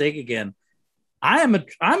this mistake again. I'm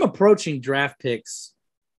approaching draft picks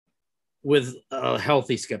with a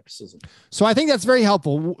healthy skepticism. So I think that's very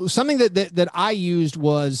helpful. Something that I used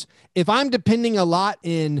was if I'm depending a lot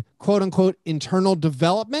in quote unquote internal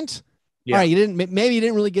development. All right, maybe you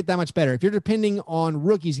didn't really get that much better. If you're depending on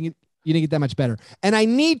rookies, you didn't get that much better. And I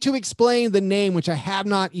need to explain the name, which I have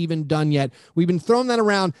not even done yet. We've been throwing that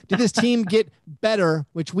around. Did this team get better,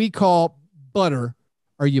 which we call butter?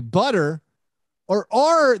 Are you butter? Or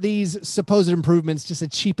are these supposed improvements just a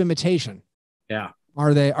cheap imitation? Yeah.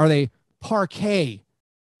 Are they Parkay?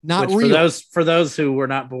 Not which real. For those who were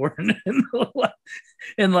not born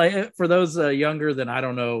in like for those younger than I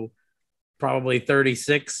don't know, probably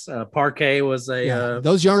 36. Parkay was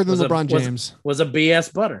those younger than LeBron James was a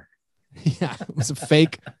BS butter. Yeah, it was a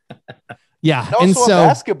fake. Yeah, and also a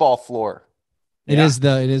basketball floor. It is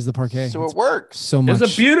the Parkay. So it works so much.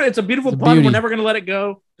 It's a beautiful pun. We're never going to let it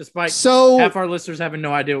go, despite half our listeners having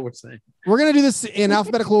no idea what we're saying. We're going to do this in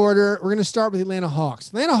alphabetical order. We're going to start with the Atlanta Hawks.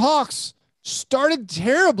 Atlanta Hawks started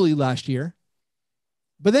terribly last year,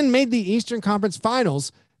 but then made the Eastern Conference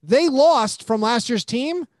Finals. They lost from last year's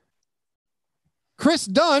team Chris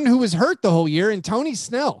Dunn, who was hurt the whole year, and Tony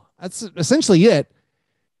Snell. That's essentially it.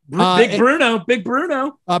 Big Bruno.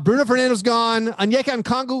 Bruno Fernando's gone. Onyeka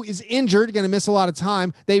Okongwu is injured, going to miss a lot of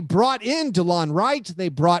time. They brought in DeLon Wright. They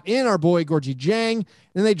brought in our boy Gorgie Jang. And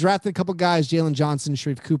then they drafted a couple guys, Jalen Johnson,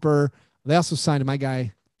 Sharif Cooper. They also signed my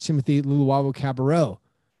guy, Timothy Luwawu-Cabarrot.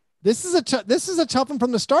 This is a tough one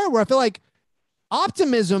from the start where I feel like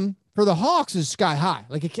optimism for the Hawks is sky high.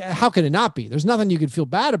 Like, how can it not be? There's nothing you could feel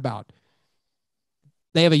bad about.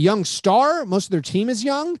 They have a young star. Most of their team is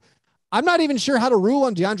young. I'm not even sure how to rule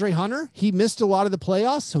on DeAndre Hunter. He missed a lot of the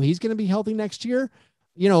playoffs, so he's going to be healthy next year.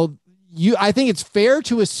 I think it's fair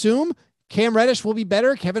to assume Cam Reddish will be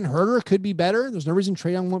better. Kevin Huerter could be better. There's no reason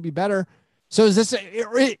Trae Young won't be better. So is this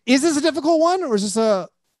a difficult one, or is this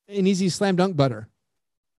an easy slam dunk butter?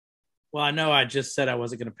 Well, I know I just said I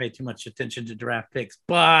wasn't going to pay too much attention to draft picks,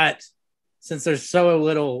 but since there's so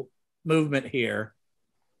little movement here,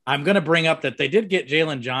 I'm going to bring up that they did get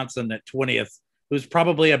Jalen Johnson at 20th, who's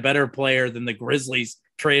probably a better player than the Grizzlies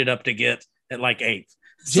traded up to get at like 8th.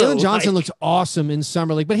 Jalen Johnson looks awesome in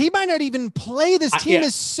Summer League, but he might not even play. This team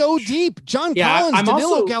is so deep. John Collins,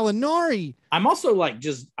 Danilo Gallinari. I'm also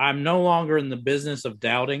I'm no longer in the business of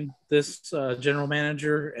doubting this general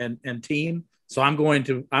manager and team. So I'm going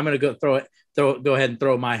to go go ahead and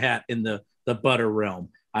throw my hat in the butter realm.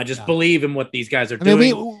 I just believe in what these guys are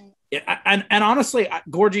doing. And honestly,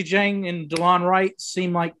 Gorgie Jang and DeLon Wright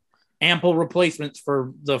seem like ample replacements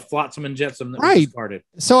for the Flotsam and Jetsam that we started.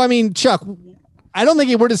 So, I mean, Chuck, I don't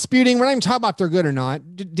think we're disputing. We're not even talking about if they're good or not.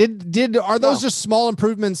 Are those just small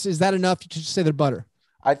improvements? Is that enough to just say they're butter?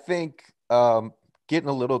 I think getting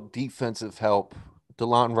a little defensive help,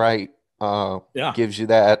 DeLon Wright gives you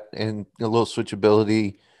that, and a little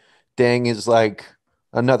switchability. Dang is like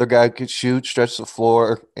another guy who could shoot, stretch the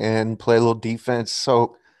floor, and play a little defense.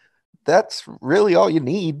 So that's really all you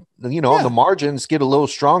need. On the margins, get a little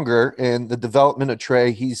stronger, and the development of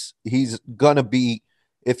Trae, he's gonna be,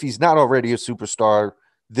 if he's not already a superstar,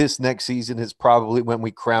 this next season is probably when we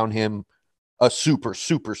crown him a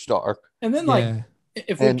superstar. And then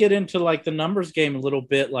if we get into like the numbers game a little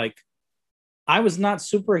bit, like I was not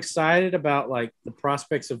super excited about like the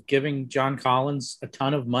prospects of giving John Collins a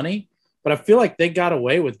ton of money, but I feel like they got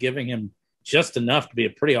away with giving him just enough to be a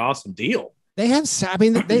pretty awesome deal. They have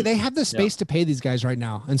the space to pay these guys right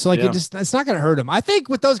now. And so it's not going to hurt them. I think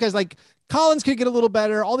with those guys, like Collins could get a little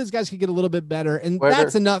better. All these guys could get a little bit better. And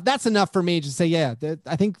that's enough. That's enough for me to say,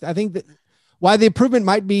 I think that why the improvement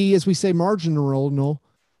might be, as we say, marginal.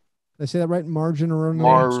 Did I say that right? Marginal.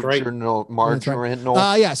 Marginal.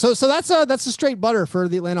 Right. So that's a straight butter for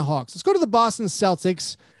the Atlanta Hawks. Let's go to the Boston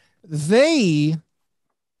Celtics. They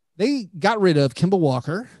got rid of Kemba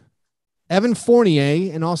Walker, Evan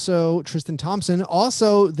Fournier, and also Tristan Thompson.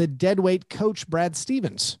 Also, the deadweight coach, Brad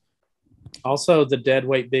Stevens. Also, the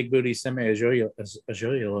deadweight big booty Semi Ojeleye.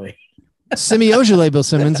 Semi Ojeleye, Bill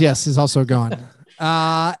Simmons, yes, is also gone.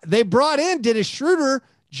 They brought in Dennis Schroeder,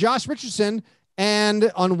 Josh Richardson, and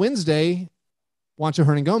on Wednesday, Juancho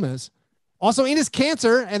Hernangomez. Also, Enes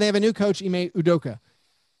Kanter, and they have a new coach, Ime Udoka.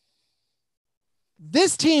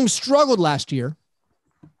 This team struggled last year.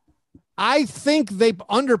 I think they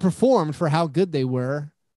underperformed for how good they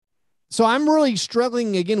were. So I'm really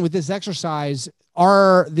struggling again with this exercise.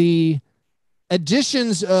 Are the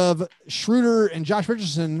additions of Schroeder and Josh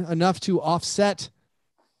Richardson enough to offset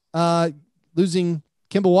losing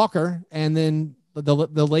Kemba Walker and then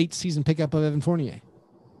the late season pickup of Evan Fournier?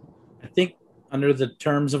 I think under the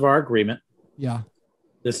terms of our agreement, yeah,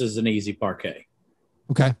 this is an easy Parkay.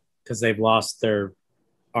 Okay. Because they've lost their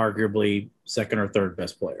arguably second or third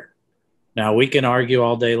best player. Now, we can argue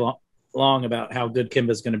all day long about how good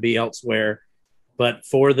Kemba's going to be elsewhere, but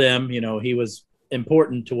for them, he was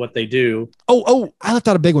important to what they do. Oh, I left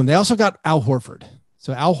out a big one. They also got Al Horford.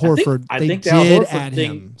 So Al Horford, I think did Al Horford add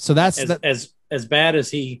him. So that's as bad as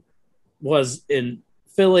he was in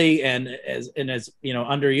Philly and as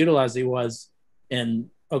underutilized he was in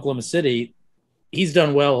Oklahoma City, he's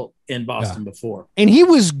done well in Boston before. And he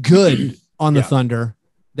was good on the Thunder.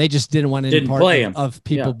 They just didn't want any part play him. Of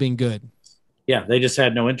people being good. Yeah, they just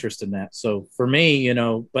had no interest in that. So for me,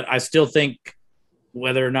 but I still think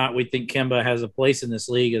whether or not we think Kemba has a place in this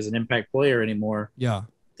league as an impact player anymore,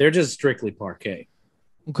 they're just strictly Parkay.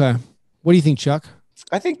 Okay. What do you think, Chuck?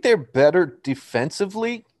 I think they're better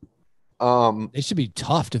defensively. They should be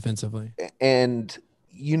tough defensively. And,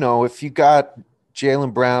 if you got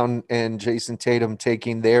Jaylen Brown and Jason Tatum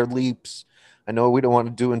taking their leaps, I know we don't want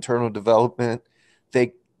to do internal development.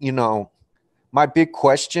 My big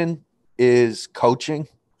question is coaching.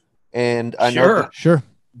 And I know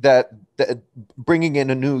that bringing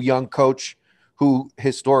in a new young coach who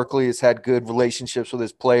historically has had good relationships with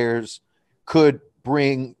his players could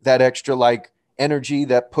bring that extra energy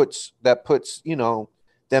that puts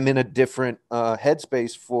them in a different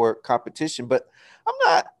headspace for competition. But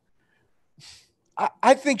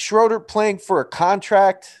I think Schroeder playing for a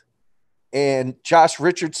contract and Josh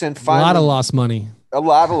Richardson finally a lot of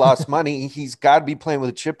lost money. He's got to be playing with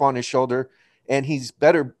a chip on his shoulder, and he's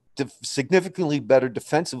significantly better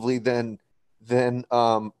defensively than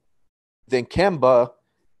Kemba.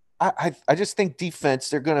 I just think defense,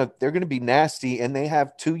 they're gonna be nasty, and they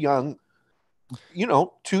have two young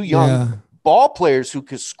ball players who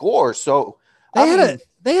could score. So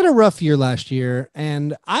they had a rough year last year,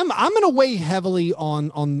 and I'm going to weigh heavily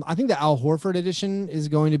on I think the Al Horford edition is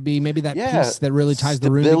going to be maybe that piece that really ties the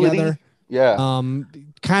room together. Yeah.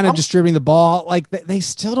 Kind of distributing the ball. They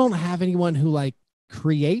still don't have anyone who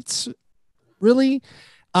creates really.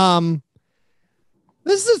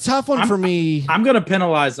 This is a tough one for me. I'm going to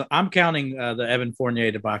penalize. I'm counting the Evan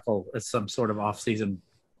Fournier debacle as some sort of off-season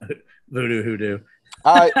voodoo hoodoo.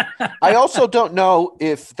 I also don't know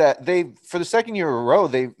if that for the second year in a row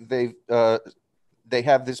they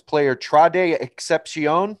have this player Trade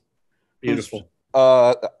Excepcion. Beautiful.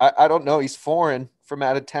 I don't know. He's foreign from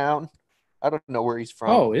out of town. I don't know where he's from.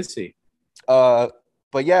 Oh, is he? But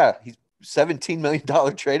yeah, he's $17 million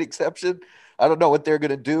trade exception. I don't know what they're going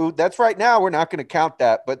to do. That's right now. We're not going to count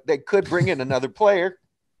that, but they could bring in another player.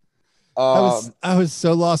 I was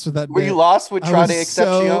so lost with that bit. Were you lost with Trade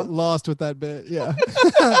Excepcion? So lost with that bit. Yeah.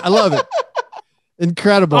 I love it.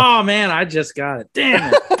 Incredible. Oh man, I just got it.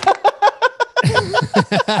 Damn it.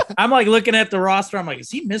 I'm looking at the roster. I'm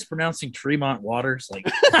is he mispronouncing Tremont Waters? No,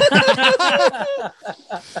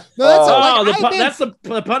 that's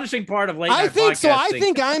the punishing part of late night podcasting. So I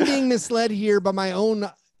think I'm being misled here by my own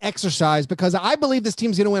exercise because I believe this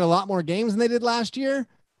team's going to win a lot more games than they did last year.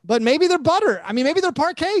 But maybe they're butter. I mean, maybe they're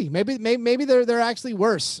Parkay. Maybe they're actually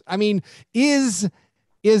worse. I mean, is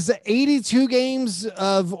 82 games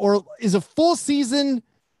or is a full season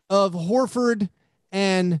of Horford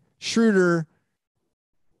and Schroeder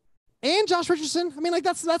and Josh Richardson? I mean,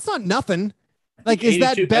 that's not nothing. Is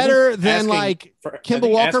that better than Kemba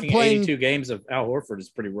Walker playing 82 games of Al Horford is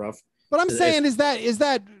pretty rough. But I'm saying is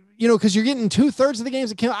that because you're getting 2/3 of the games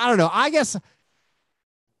of Kemba. I don't know. I guess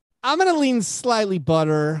I'm going to lean slightly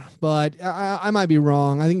butter, but I might be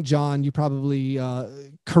wrong. I think, John, you probably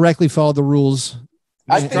correctly followed the rules.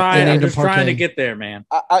 I'm just trying to get there, man.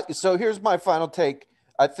 So here's my final take.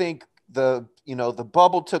 I think the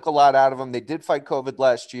bubble took a lot out of them. They did fight COVID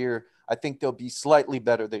last year. I think they'll be slightly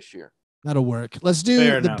better this year. That'll work. Let's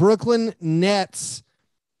do the Brooklyn Nets.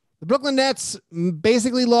 The Brooklyn Nets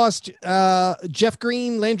basically lost Jeff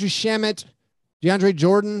Green, Landry Shamet, DeAndre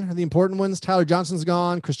Jordan are the important ones. Tyler Johnson's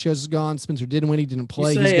gone. Chris Chose is gone. Spencer Dinwiddie didn't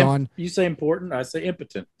play. He's gone. You say important. I say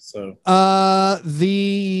impotent. So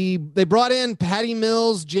they brought in Patty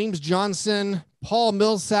Mills, James Johnson, Paul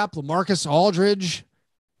Millsap, LaMarcus Aldridge.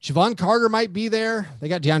 Javon Carter might be there. They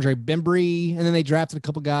got DeAndre Bembry, and then they drafted a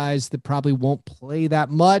couple guys that probably won't play that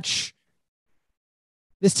much.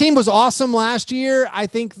 This team was awesome last year. I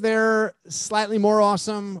think they're slightly more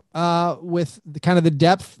awesome with the kind of the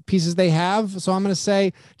depth pieces they have. So I'm going to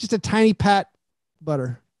say just a tiny pat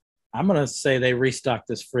butter. I'm going to say they restocked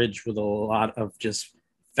this fridge with a lot of just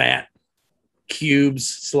fat cubes,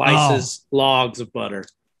 slices, logs of butter.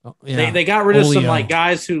 Oh, yeah. They got rid of some like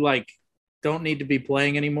guys who like don't need to be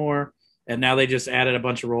playing anymore. And now they just added a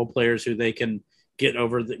bunch of role players who they can get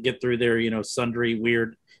through their, sundry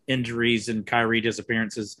weird injuries and Kyrie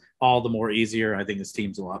disappearances all the more easier. I think this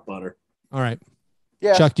team's a lot better. All right.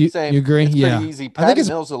 Yeah. Chuck, you agree? It's pretty easy. Patty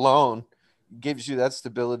Mills alone gives you that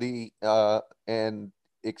stability and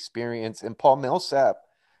experience. And Paul Millsap,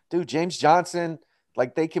 dude, James Johnson,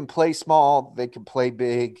 like they can play small, they can play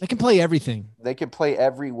big. They can play everything. They can play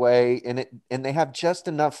every way. And they have just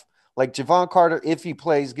enough. Like Javon Carter, if he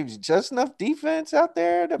plays, gives you just enough defense out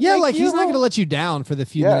there. He's not going to let you down for the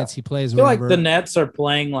few minutes he plays. I feel like the Nets are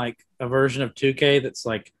playing like a version of 2K that's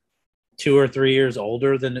like 2 or 3 years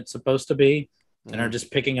older than it's supposed to be, and are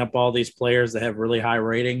just picking up all these players that have really high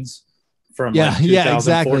ratings from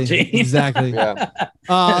 2014. Exactly.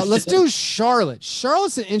 Let's do Charlotte.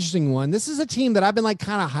 Charlotte's an interesting one. This is a team that I've been like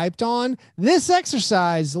kind of hyped on. This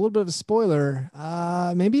exercise, a little bit of a spoiler.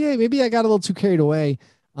 Maybe I got a little too carried away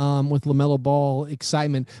with LaMelo Ball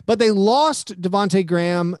excitement, but they lost Devontae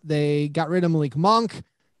Graham. They got rid of Malik Monk.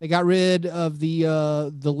 They got rid of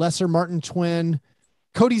the lesser Martin twin.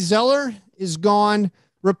 Cody Zeller is gone,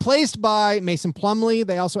 replaced by Mason Plumlee.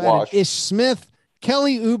 They also added Ish Smith,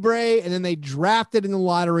 Kelly Oubre, and then they drafted in the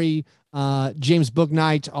lottery James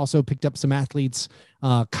Bouknight. Also picked up some athletes,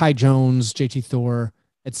 Kai Jones, JT Thor,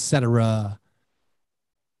 etc.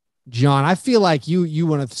 John, I feel like you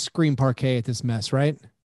want to scream Parkay at this mess, right?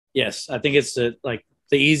 Yes, I think it's the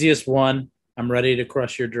easiest one. I'm ready to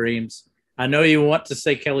crush your dreams. I know you want to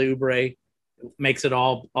say Kelly Oubre makes it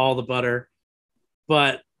all the butter,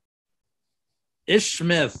 but Ish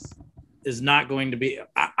Smith is not going to be.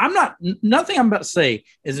 Nothing I'm about to say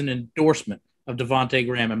is an endorsement of Devontae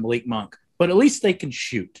Graham and Malik Monk, but at least they can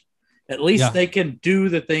shoot. At least they can do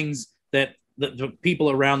the things that the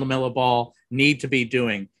people around LaMelo Ball need to be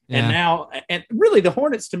doing. Yeah. And really the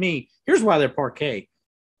Hornets, to me, here's why they're Parkay.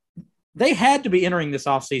 They had to be entering this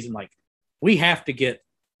offseason like, we have to get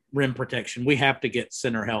rim protection. We have to get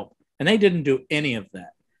center help. And they didn't do any of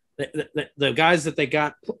that. The guys that they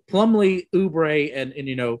got, Plumlee, Oubre, and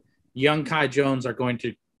young Kai Jones are going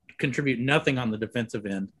to contribute nothing on the defensive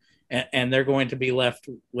end. And they're going to be left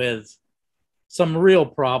with some real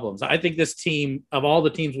problems. I think this team, of all the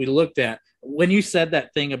teams we looked at, when you said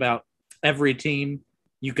that thing about every team,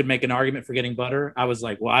 you could make an argument for getting butter, I was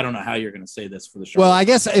like, well, I don't know how you're going to say this for the show. Well, I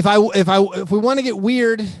guess if we want to get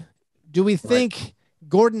weird, do we think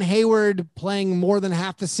Gordon Hayward playing more than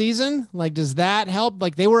half the season, like, does that help?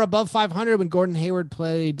 Like, they were above 500 when Gordon Hayward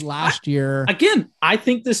played last year. Again, I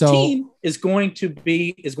think this team is going to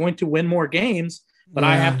win more games, but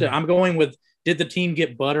I'm going with, did the team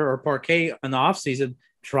get butter or Parkay in the offseason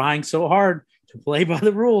trying so hard to play by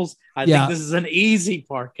the rules? I think this is an easy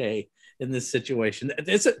Parkay in this situation.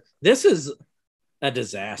 This is a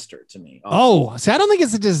disaster to me. See, I don't think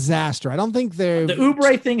it's a disaster. I don't think the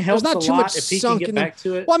Oubre thing helps not too much if he can get back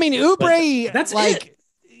to it. Well, I mean, Oubre, that's like,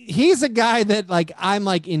 he's a guy that like I'm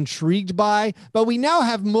like intrigued by, but we now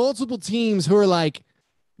have multiple teams who are like,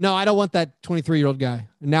 no, I don't want that 23-year-old guy.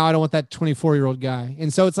 Now I don't want that 24-year-old guy.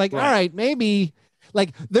 And so it's like, all right, maybe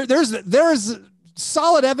like there's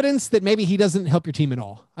solid evidence that maybe he doesn't help your team at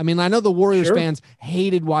all. I mean, I know the Warriors fans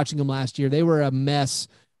hated watching him last year. They were a mess.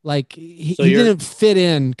 Like he didn't fit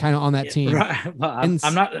in kind of on that team. Right. Well,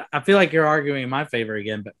 I feel like you're arguing in my favor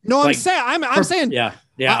again, but no, I'm saying, yeah.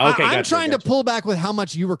 Okay. I'm trying to pull back with how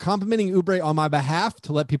much you were complimenting Oubre on my behalf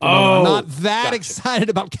to let people know I'm not that excited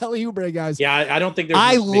about Kelly Oubre, guys. Yeah. I don't think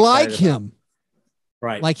I like him.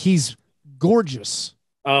 Right. Like he's gorgeous.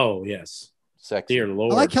 Oh yes. Sexy. Dear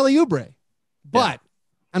Lord. I like Kelly Oubre, but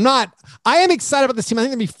I am excited about this team. I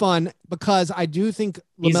think it'll be fun because I do think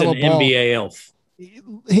he's an NBA elf.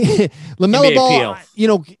 LaMelo Ball,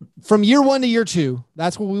 from year 1 to year 2,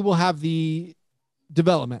 that's where we will have the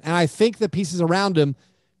development. And I think the pieces around him,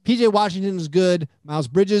 PJ Washington is good. Miles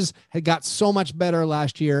Bridges had got so much better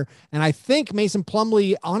last year. And I think Mason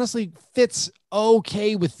Plumlee honestly fits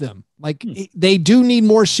okay with them. Like they do need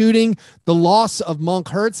more shooting. The loss of Monk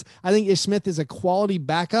hurts. I think Ish Smith is a quality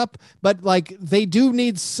backup, but like they do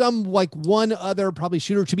need some like one other probably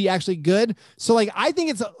shooter to be actually good. So like I think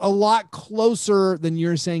it's a lot closer than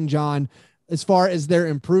you're saying, John, as far as their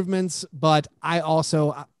improvements. But I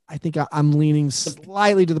think I'm leaning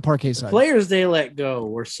slightly to the Parkay side. The players they let go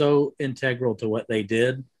were so integral to what they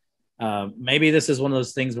did. Maybe this is one of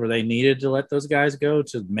those things where they needed to let those guys go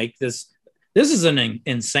to make this. This is an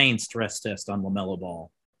insane stress test on LaMelo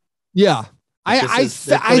Ball. Yeah, I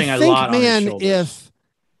think, man,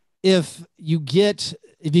 if you get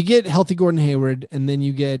healthy Gordon Hayward and then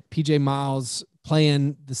you get PJ Miles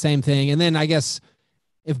playing the same thing, and then I guess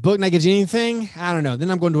if Bouknight gets anything, I don't know.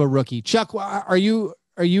 Then I'm going to a rookie. Chuck, are you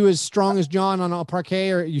as strong as John on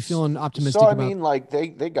Parkay, or are you feeling optimistic? So I mean, like they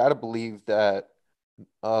got to believe that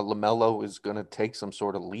LaMelo is going to take some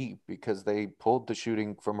sort of leap because they pulled the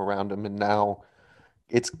shooting from around him, and now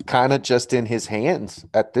it's kind of just in his hands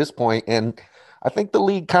at this point. And I think the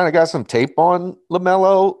league kind of got some tape on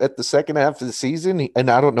LaMelo at the second half of the season.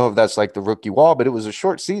 And I don't know if that's like the rookie wall, but it was a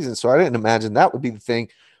short season, so I didn't imagine that would be the thing.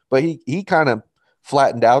 But he kind of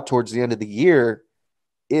flattened out towards the end of the year.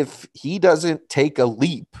 If he doesn't take a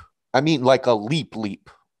leap, I mean like a leap,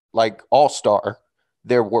 like all-star,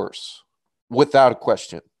 they're worse, without a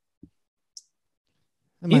question.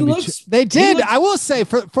 They did. I will say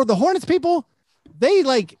for the Hornets people, they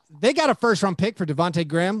got a first-round pick for Devontae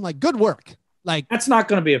Graham. Like, good work. Like, that's not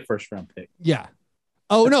going to be a first-round pick. Yeah.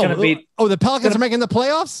 Oh, no. The Pelicans are making the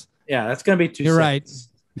playoffs? Yeah, that's going to be two. You're right.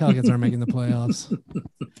 Pelicans are making the playoffs.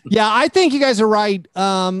 Yeah, I think you guys are right.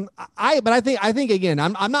 I think again,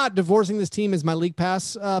 I'm not divorcing this team as my league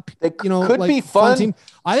pass. Could be fun team.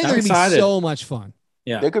 I think they're going to be so much fun.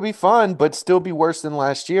 Yeah, they could be fun, but still be worse than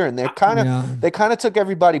last year. And they kind of took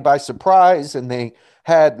everybody by surprise, and they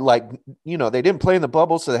had they didn't play in the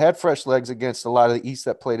bubble, so they had fresh legs against a lot of the East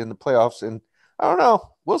that played in the playoffs. And I don't know,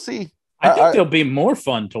 we'll see. I think they'll be more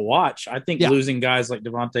fun to watch. I think losing guys like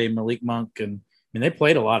Devontae and Malik Monk, and they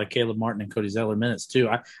played a lot of Caleb Martin and Cody Zeller minutes too.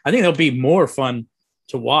 I think they'll be more fun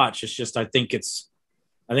to watch. It's just I think this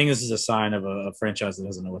is a sign of a franchise that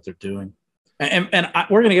doesn't know what they're doing. And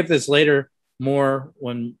we're gonna get this later more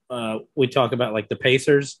when we talk about like the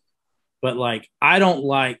Pacers, but like I don't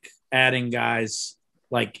like adding guys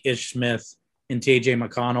like Ish Smith and TJ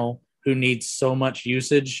McConnell who need so much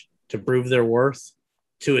usage to prove their worth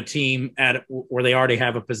to a team where they already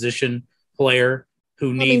have a position player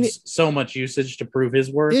who needs so much usage to prove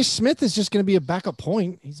his worth. Ish Smith is just going to be a backup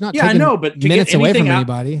point. He's not. Yeah, I know, but to minutes get away from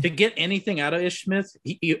anybody, to get anything out of Ish Smith,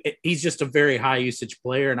 he's just a very high usage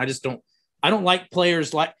player, and I don't like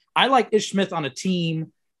players like. I like Ish Smith on a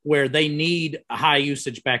team where they need a high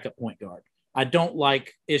usage backup point guard. I don't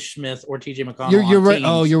like Ish Smith or TJ McConnell. You're right.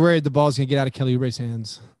 Oh, you're worried the ball's gonna get out of Kelly Oubre's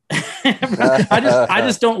hands. I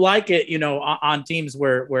just don't like it, on teams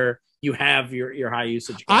where you have your high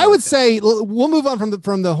usage. I would say we'll move on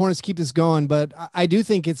from the Hornets, keep this going, but I do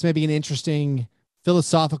think it's maybe an interesting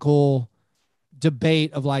philosophical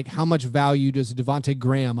debate of like how much value does Devontae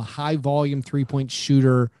Graham, a high volume 3-point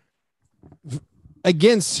shooter,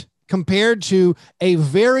 compared to a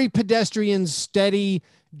very pedestrian, steady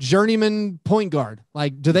journeyman point guard.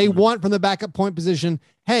 Like, do they want from the backup point position,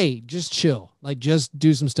 hey, just chill, like just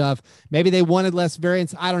do some stuff? Maybe they wanted less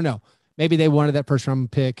variance. I don't know. Maybe they wanted that first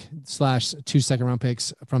round pick / 2 second round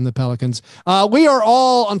picks from the Pelicans. We are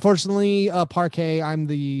all, unfortunately, Parkay.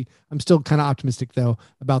 I'm still kind of optimistic though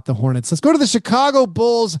about the Hornets. Let's go to the Chicago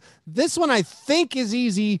Bulls. This one I think is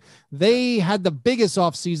easy. They had the biggest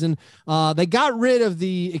offseason. They got rid of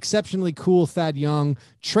the exceptionally cool Thad Young,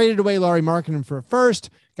 traded away Lauri Markkanen for a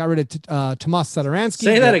first, got rid of Tomas Satoransky.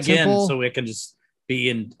 Say that again so we can just be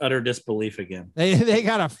in utter disbelief again. They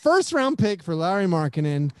got a first round pick for Lauri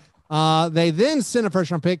Markkanen. They then sent a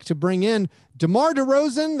first-round pick to bring in DeMar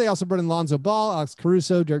DeRozan. They also brought in Lonzo Ball, Alex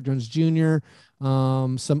Caruso, Derek Jones Jr.,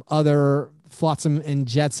 some other flotsam and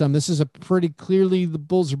jetsam. This is a pretty clearly the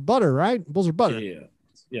Bulls are butter, right? Bulls are butter.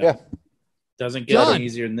 Yeah. Doesn't get any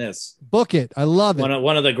easier than this. Book it. I love it.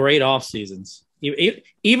 One of the great off seasons.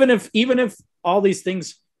 Even if all these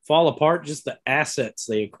things fall apart, just the assets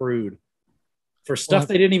they accrued for stuff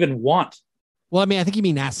they didn't even want. Well, I mean, I think you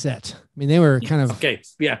mean asset. I mean, they were kind of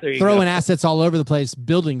throwing assets all over the place,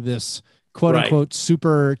 building this quote unquote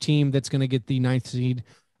super team that's going to get the 9th seed.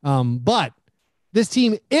 But this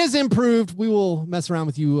team is improved. We will mess around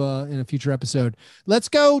with you in a future episode. Let's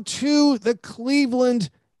go to the Cleveland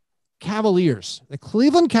Cavaliers. The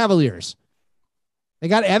Cleveland Cavaliers. They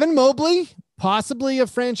got Evan Mobley, possibly a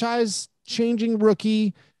franchise changing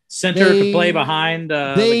rookie. Center to play behind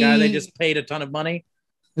the guy they just paid a ton of money.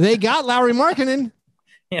 They got Lauri Markkanen.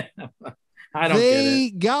 Yeah, I don't get it.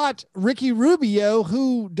 They got Ricky Rubio,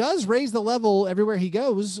 who does raise the level everywhere he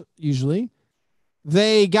goes, usually.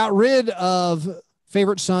 They got rid of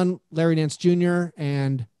favorite son, Larry Nance Jr.,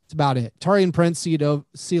 and that's about it. Taurean Prince, see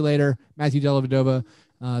you later. Matthew Dellavedova,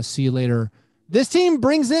 see you later. This team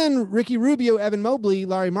brings in Ricky Rubio, Evan Mobley,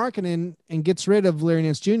 Lauri Markkanen, and gets rid of Larry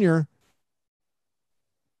Nance Jr.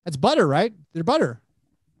 That's butter, right? They're butter.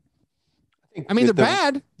 I mean, they're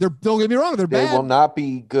bad. Don't get me wrong, they're bad. They will not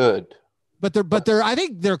be good. But they're I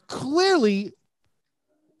think they're clearly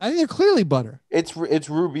butter. It's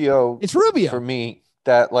Rubio. It's Rubio for me.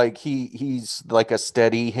 That like he's like a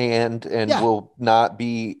steady hand and will not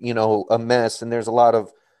be, a mess. And there's a lot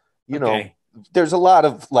of, there's a lot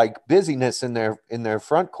of like busyness in their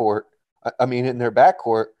front court. I mean, in their back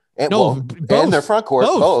court and and their front court,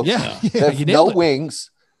 both. Yeah. No wings.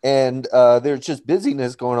 And there's just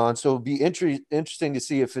busyness going on. So it'd be interesting to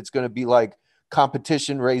see if it's going to be like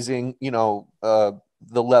competition raising, the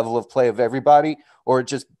level of play of everybody, or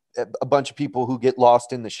just a bunch of people who get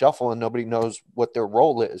lost in the shuffle and nobody knows what their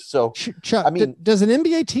role is. So, Chuck, I mean, does an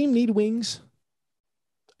NBA team need wings?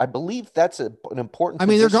 I believe that's an important. I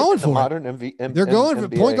mean, they're going for modern it. They're going for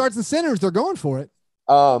point guards and centers. They're going for it.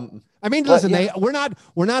 I mean, listen, we're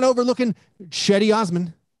not overlooking Chetty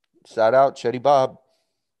Osman. Shout out Chetty Bob.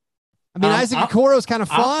 I mean, Isaac Okoro is kind of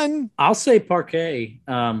fun. I'll say Parkay.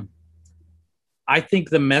 I think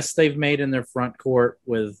the mess they've made in their front court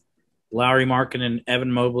with Lauri Markkanen and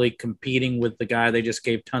Evan Mobley competing with the guy they just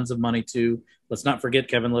gave tons of money to. Let's not forget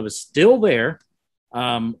Kevin Love is still there.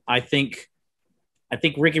 I think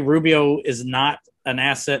Ricky Rubio is not an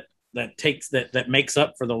asset that makes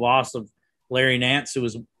up for the loss of Larry Nance, who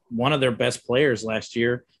was one of their best players last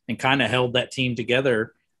year and kind of held that team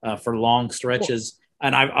together for long stretches.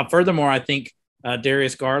 And furthermore, I think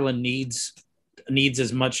Darius Garland needs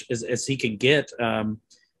as much as he can get.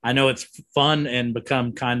 I know it's fun and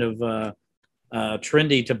become kind of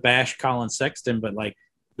trendy to bash Colin Sexton, but like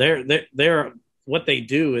they're what they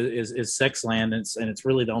do is sex land, and it's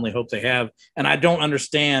really the only hope they have. And I don't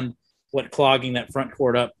understand what clogging that front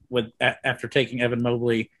court up with after taking Evan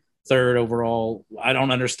Mobley third overall. I don't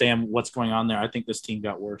understand what's going on there. I think this team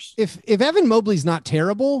got worse. If Evan Mobley's not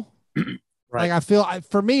terrible, right. Like I feel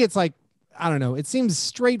for me, it's like, I don't know. It seems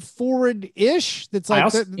straightforward-ish. That's like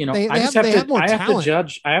I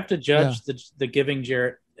have to judge the giving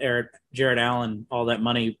Jarrett Allen all that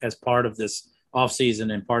money as part of this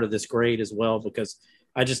offseason and part of this grade as well, because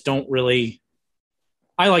I just don't really.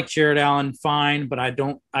 I like Jarrett Allen fine, but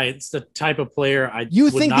it's the type of player You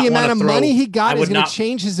think the amount of money he got is going to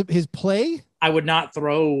change his play? I would not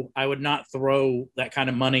throw that kind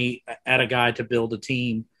of money at a guy to build a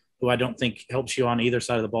team who I don't think helps you on either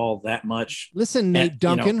side of the ball that much. Listen, Nate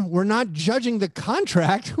Duncan, we're not judging the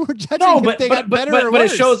contract. We're judging if they got better or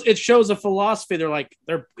worse. It shows a philosophy.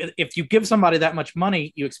 If you give somebody that much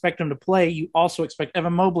money, you expect them to play. You also expect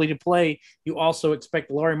Evan Mobley to play. You also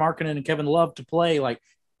expect Lauri Markkanen and Kevin Love to play. Like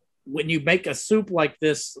when you make a soup like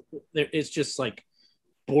this, it's just like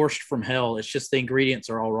borscht from hell. It's just the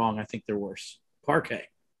ingredients are all wrong. I think they're worse. Parkay.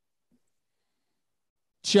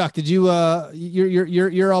 Chuck, did you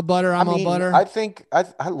you're all butter, I'm all butter? I think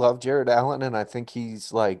I love Jarrett Allen, and I think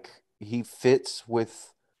he's like he fits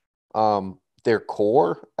with their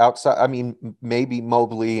core outside. I mean, maybe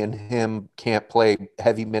Mobley and him can't play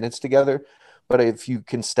heavy minutes together, but if you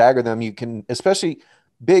can stagger them, you can, especially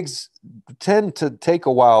bigs tend to take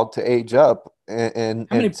a while to age up. And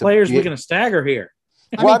how many players are we going to stagger here?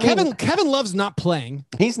 I mean, Kevin Love's not playing.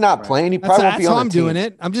 He's not playing. He probably won't be on the team.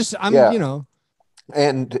 That's how I'm doing it. I'm you know.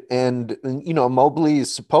 And Mobley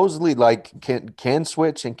is supposedly like can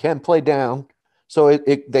switch and can play down, so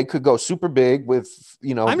they could go super big with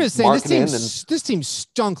I'm just saying this team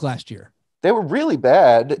stunk last year. They were really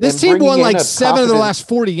bad. This team won like 7 of the last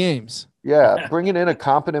 40 games. Yeah, bringing in a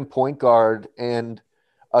competent point guard and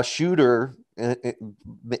a shooter,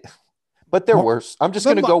 but they're worse. I'm just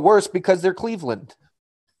going to go worse because they're Cleveland.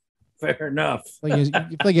 Fair enough. You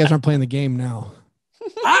guys aren't playing the game now.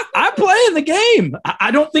 I'm playing the game. I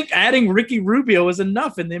don't think adding Ricky Rubio is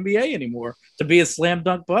enough in the NBA anymore to be a slam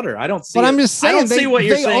dunk butter. I don't see. But I'm just saying, I don't see what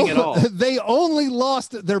you're saying at all. They only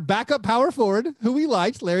lost their backup power forward, who we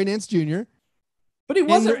liked, Larry Nance Jr. But he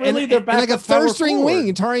wasn't really their backup, like a third string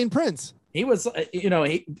wing, Tarian Prince. He was,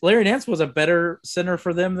 Larry Nance was a better center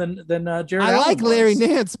for them than Jarrett Allen. I like Larry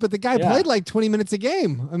Nance, but the guy played like 20 minutes a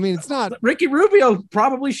game. I mean, it's not. Ricky Rubio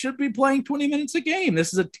probably should be playing 20 minutes a game.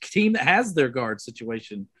 This is a team that has their guard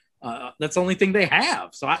situation. That's the only thing they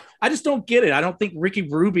have. So I just don't get it. I don't think Ricky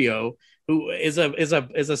Rubio, who is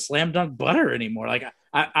a slam dunk butter anymore. Like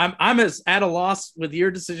I'm as at a loss with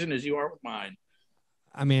your decision as you are with mine.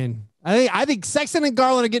 I mean, I think Sexton and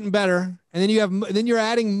Garland are getting better, and then you're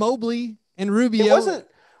adding Mobley and Rubio.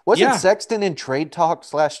 Wasn't Sexton in trade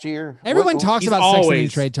talks last year? Everyone talks about Sexton in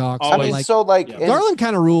trade talks. I mean, Garland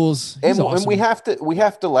kind of rules. And we have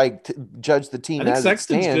to like judge the team. I think as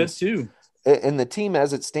Sexton's it stands. good too. and the team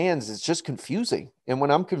as it stands is just confusing. And when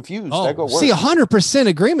I'm confused, I go work. See, 100%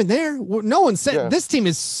 agreement there. No one said this team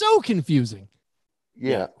is so confusing.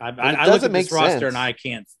 Yeah, I look at this roster and I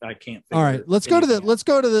can't. All right, let's get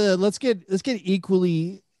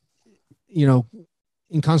equally,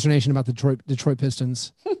 in consternation about the Detroit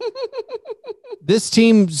Pistons. This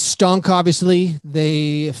team stunk. Obviously,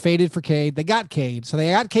 they faded for Cade. They got Cade, so they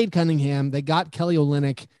got Cade Cunningham. They got Kelly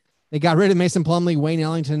Olynyk. They got rid of Mason Plumlee, Wayne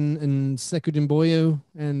Ellington, and Sekou Doumbouya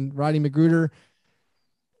and Roddy McGruder.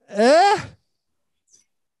 But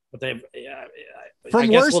they, from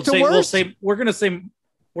worst to worst, we're gonna say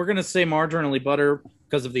marginally better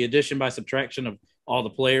because of the addition by subtraction of all the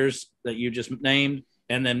players that you just named,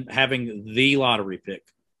 and then having the lottery pick.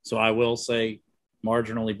 So I will say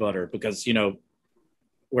marginally better because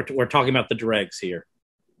we're talking about the dregs here.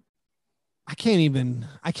 I can't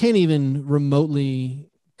even remotely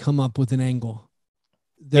come up with an angle.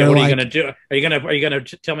 What are you going to do? Are you going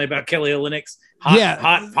to tell me about Kelly Olynyk's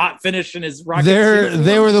hot finish in his Rockets?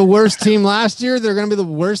 They were the worst team last year. They're going to be the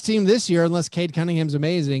worst team this year unless Cade Cunningham's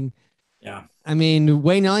amazing. Yeah. I mean,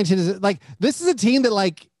 Wayne Ellington is this is a team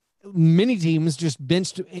that many teams just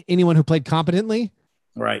benched anyone who played competently.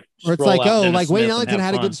 Right. Or it's Wayne Ellington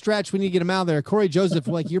had a good stretch. We need to get him out of there. Corey Joseph,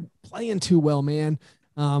 you're playing too well, man.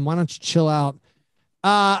 Why don't you chill out?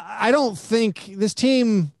 I don't think this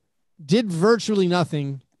team did virtually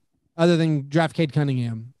nothing other than draft Cade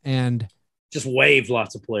Cunningham and just waived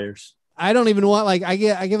lots of players. I don't even want I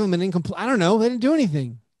give them an incomplete. I don't know. They didn't do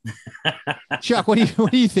anything. Chuck, what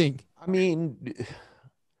do you think? I mean,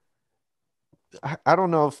 I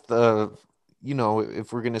don't know if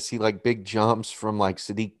if we're gonna see big jumps from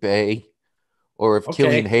Sadiq Bey, or if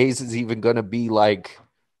Killian Hayes is even gonna be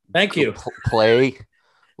Thank you. Play.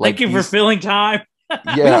 Thank you for filling time.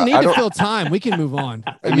 Yeah, we don't need to fill time. We can move on.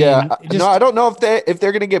 I don't know if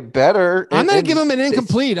they're gonna get better. I'm gonna give them an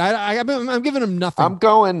incomplete. I'm giving them nothing. I'm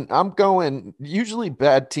going. Usually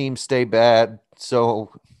bad teams stay bad, so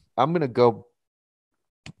I'm gonna go.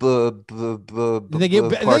 They get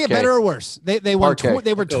better or worse. They won.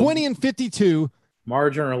 They were 20-52.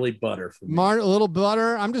 Marginally butter for me. A little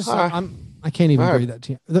butter. I can't even agree that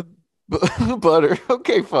team. Butter.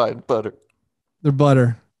 Okay, fine. Butter. They're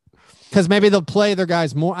butter. Because maybe they'll play their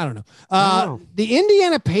guys more. I don't know. The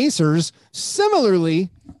Indiana Pacers similarly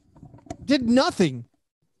did nothing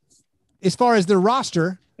as far as their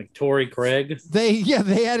roster. Torrey Craig. They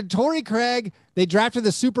added Torrey Craig. They drafted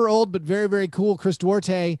the super old but very, very cool Chris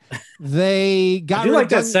Duarte. They got rid of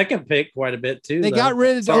that second pick quite a bit too. They got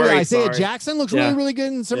rid of Isaiah Jackson. Looks really, really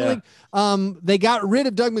good in summer league. They got rid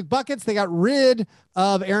of Doug McBuckets. They got rid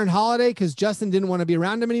of Aaron Holiday because Justin didn't want to be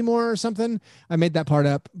around him anymore or something. I made that part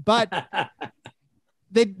up. But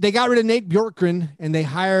they got rid of Nate Bjorkgren and they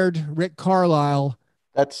hired Rick Carlisle.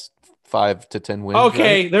 That's 5 to 10 wins.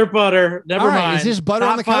 Okay, right? They're butter. Never mind. Is this butter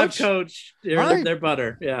on the coach? Coach. They're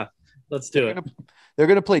butter. Yeah, let's do it. They're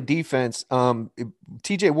gonna play defense.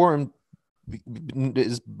 TJ Warren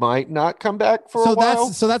might not come back for a while.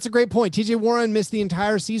 That's a great point. TJ Warren missed the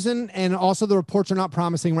entire season, and also the reports are not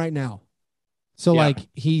promising right now. So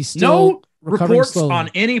he's still reports slowly. On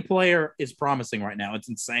any player is promising right now. It's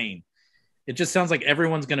insane. It just sounds like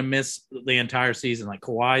everyone's gonna miss the entire season. Like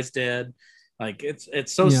Kawhi's dead.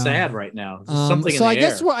 It's so sad right now. Something. So I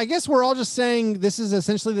guess we're all just saying this is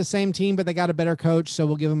essentially the same team, but they got a better coach, so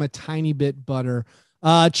we'll give them a tiny bit butter.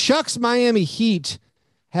 Chuck's Miami Heat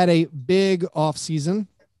had a big offseason.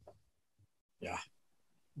 Yeah,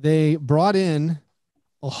 they brought in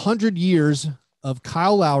 100 years of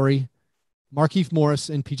Kyle Lowry, Markieff Morris,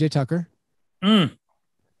 and PJ Tucker. They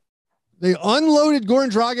unloaded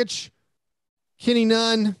Goran Dragic, Kenny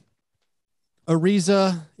Nunn,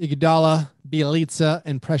 Ariza, Iguodala, Bielitsa,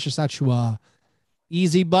 and Precious Achiuwa.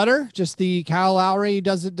 Easy butter, just the Kyle Lowry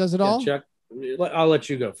does it all. Chuck, I'll let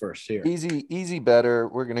you go first here. Easy better.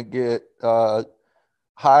 We're gonna get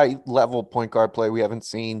high level point guard play we haven't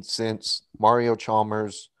seen since Mario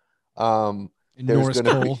Chalmers. There's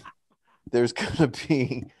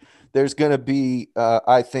gonna be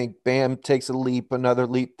I think Bam takes another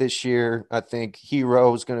leap this year. I think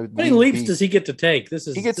Hero is gonna. How many leaps does he get to take?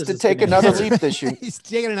 He gets to take another leap this year. He's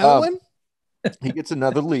taking another one. He gets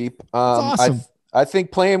another leap. That's awesome. I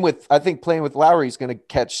think playing with Lowry is going to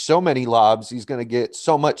catch so many lobs. He's going to get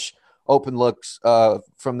so much open looks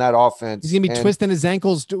from that offense. He's going to be twisting his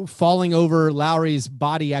ankles, falling over Lowry's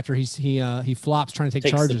body after he flops trying to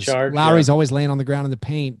take charges. Lowry's always laying on the ground in the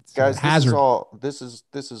paint. It's guys, this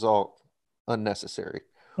is all unnecessary.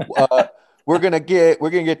 We're we're gonna get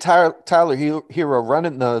Tyler Hero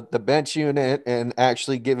running the bench unit and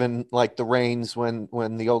actually giving like the reins when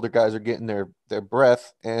the older guys are getting their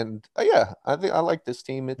breath. And yeah, I think I like this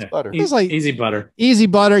team. It's butter. It's like easy butter. Easy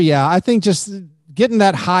butter. Yeah, I think just getting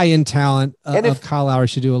that high end talent of Kyle Lowry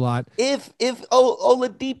should do a lot. If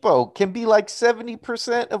Oladipo can be like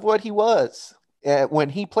 70% of what he was when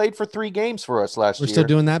he played for 3 games for us last year. We're still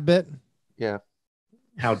doing that bit? Yeah.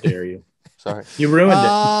 How dare you? Sorry. You ruined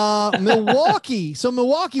it. Milwaukee. So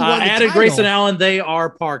Milwaukee won the added title. Grayson Allen, they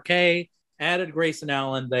are Parkay. Added Grayson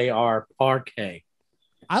Allen, they are Parkay.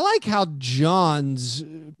 I like how John's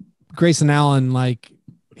Grayson Allen like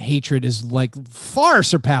hatred is like far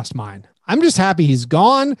surpassed mine. I'm just happy he's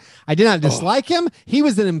gone. I did not dislike him. He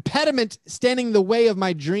was an impediment standing in the way of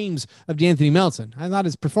my dreams of D'Anthony Melton. I thought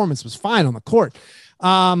his performance was fine on the court.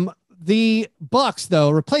 The Bucks, though,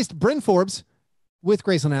 replaced Bryn Forbes with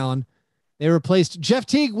Grayson Allen. They replaced Jeff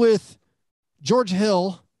Teague with George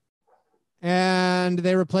Hill. And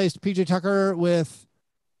they replaced PJ Tucker with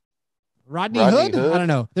Rodney Hood? I don't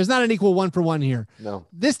know. There's not an equal 1-for-1 here. No.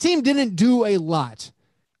 This team didn't do a lot.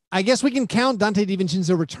 I guess we can count Dante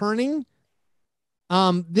DiVincenzo returning.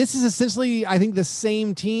 This is essentially, I think, the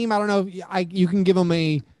same team. I don't know if you can give them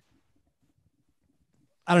a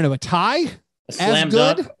tie. A slam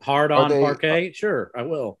dunk, hard on Parkay. Sure, I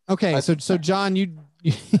will. Okay, so John, you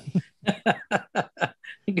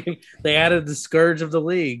they added the scourge of the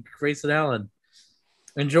league, Grayson Allen.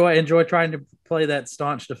 Enjoy trying to play that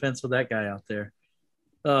staunch defense with that guy out there.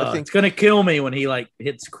 I think it's going to kill me when he like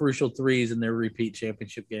hits crucial threes in their repeat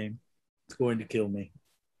championship game. It's going to kill me.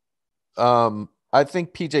 I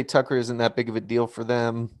think PJ Tucker isn't that big of a deal for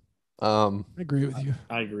them. I agree with you.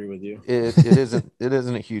 I agree with you. It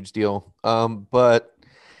isn't a huge deal. But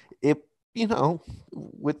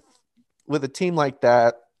with a team like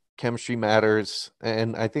that, chemistry matters,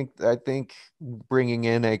 and I think bringing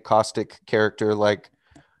in a caustic character like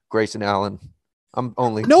Grayson Allen,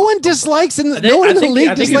 no one dislikes in the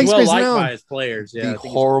league dislikes Grayson Allen. By his players, yeah.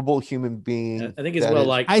 Horrible human being. I think he's well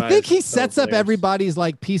liked. I think he sets up everybody's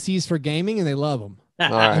like PCs for gaming, and they love him.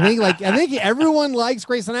 Right. I think everyone likes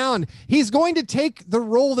Grayson Allen. He's going to take the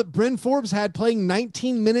role that Bryn Forbes had, playing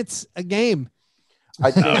 19 minutes a game.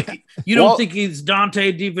 You don't think he's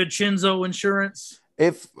Dante DiVincenzo insurance?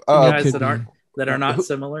 If guys that are not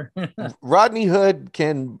similar. Rodney Hood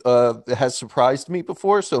has surprised me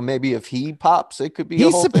before, so maybe if he pops, it could be.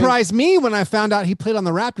 He surprised me when I found out he played on the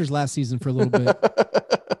Raptors last season for a little bit.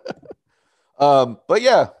 But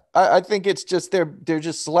yeah, I think it's just they're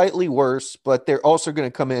just slightly worse, but they're also going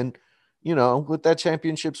to come in, with that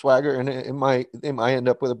championship swagger, and they might end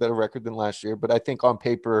up with a better record than last year. But I think on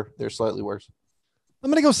paper they're slightly worse. I'm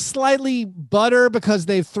going to go slightly butter because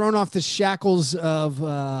they've thrown off the shackles of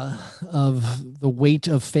the weight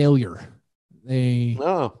of failure. They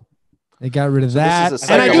got rid of that.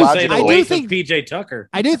 And I do think PJ Tucker.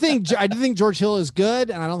 I do think George Hill is good,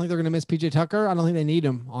 and I don't think they're going to miss PJ Tucker. I don't think they need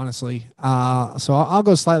him, honestly. So I'll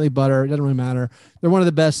go slightly butter. It doesn't really matter. They're one of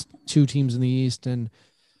the best 2 teams in the East, and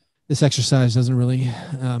this exercise doesn't really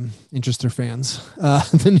interest their fans.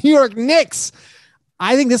 The New York Knicks.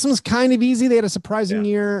 I think this one's kind of easy. They had a surprising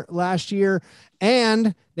year last year,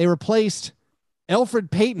 and they replaced Elfrid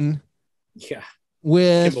Payton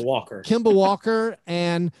with Kemba Walker.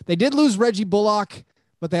 And they did lose Reggie Bullock,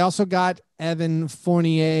 but they also got Evan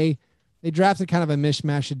Fournier. They drafted kind of a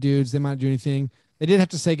mishmash of dudes. They might do anything. They did have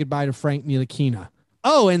to say goodbye to Frank Ntilikina.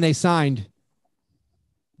 Oh, and they signed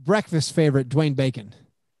breakfast favorite Dwayne Bacon.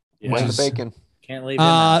 Dwayne Bacon. Can't leave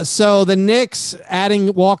him. So the Knicks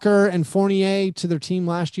adding Walker and Fournier to their team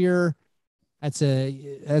last year, that's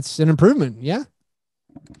an improvement. Yeah.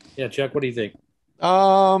 Yeah, Chuck, what do you think?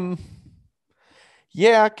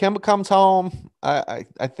 Yeah, Kemba comes home. I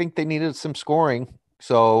think they needed some scoring,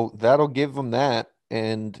 so that'll give them that.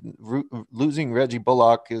 And losing Reggie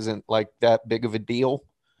Bullock isn't like that big of a deal.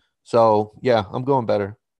 So yeah, I'm going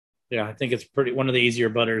better. Yeah, I think it's one of the easier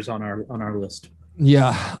butters on our list.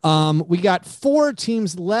 Yeah. We got 4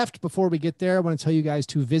 teams left before we get there. I want to tell you guys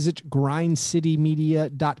to visit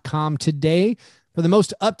grindcitymedia.com today for the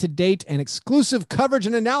most up-to-date and exclusive coverage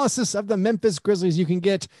and analysis of the Memphis Grizzlies you can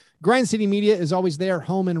get. Grind City Media is always there,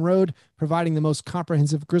 home and road, providing the most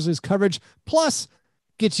comprehensive Grizzlies coverage. Plus,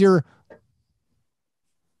 get your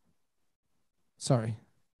season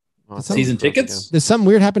tickets. Did something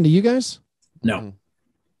weird happen to you guys? No.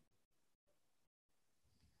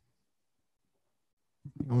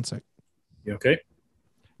 One sec. You okay?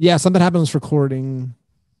 Yeah, something happened with recording.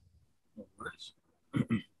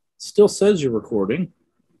 Still says you're recording.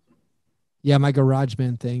 Yeah, my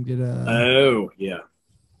GarageBand thing did Oh, yeah.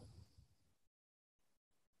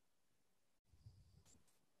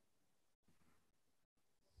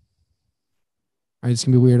 All right, it's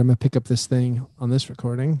going to be weird. I'm going to pick up this thing on this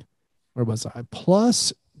recording. Where was I?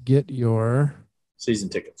 Plus, get your season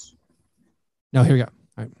tickets. No, here we go.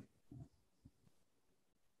 All right.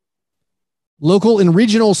 Local and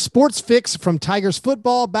regional sports fix from Tigers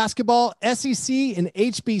football, basketball, SEC, and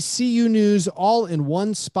HBCU news all in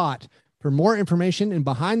one spot. For more information and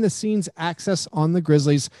behind-the-scenes access on the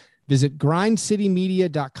Grizzlies, visit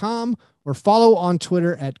grindcitymedia.com or follow on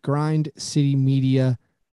Twitter at grindcitymedia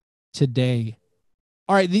today.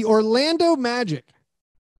 All right, the Orlando Magic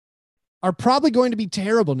are probably going to be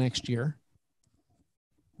terrible next year.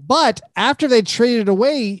 But after they traded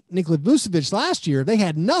away Nikola Vucevic last year, they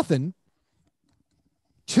had nothing.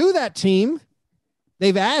 To that team,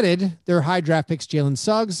 they've added their high draft picks, Jalen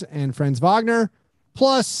Suggs and Franz Wagner,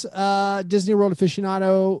 plus Disney World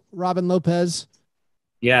aficionado Robin Lopez.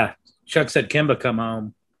 Yeah, Chuck said Kemba come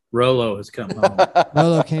home. Rolo has come home.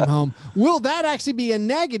 Rolo came home. Will that actually be a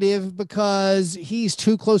negative because he's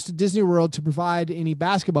too close to Disney World to provide any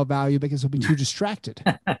basketball value because he'll be too distracted?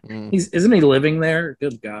 Isn't he living there?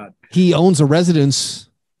 Good God. He owns a residence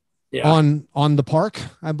on the park,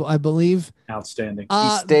 I believe. Outstanding.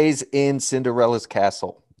 He stays in Cinderella's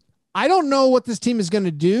castle. I don't know what this team is going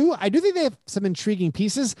to do. I do think they have some intriguing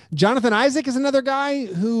pieces. Jonathan Isaac is another guy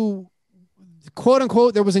who, quote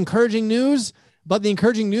unquote, there was encouraging news, but the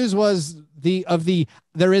encouraging news was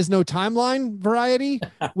there is no timeline variety,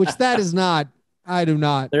 which that is not. I do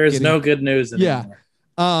not. There is no good news anymore.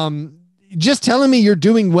 Yeah. Just telling me you're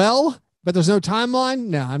doing well, but there's no timeline.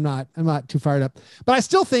 No, I'm not too fired up. But I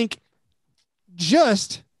still think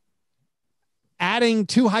just adding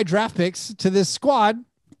 2 high draft picks to this squad.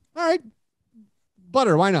 All right.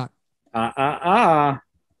 Butter, why not?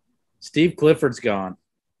 Steve Clifford's gone.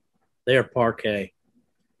 They are Parkay.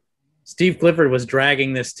 Steve Clifford was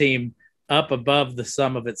dragging this team up above the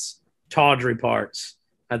sum of its tawdry parts.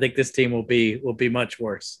 I think this team will be much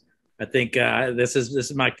worse. I think this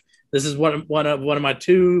is one of my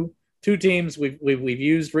two teams. We've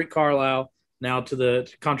used Rick Carlisle now to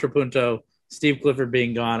the contrapunto. Steve Clifford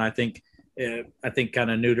being gone, I think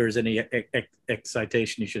kind of neuters any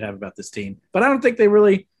excitation you should have about this team. But I don't think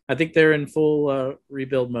I think they're in full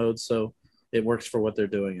rebuild mode, so it works for what they're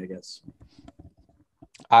doing, I guess.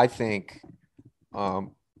 I think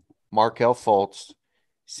Markelle Fultz,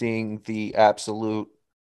 seeing the absolute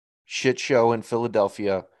shit show in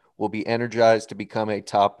Philadelphia, will be energized to become a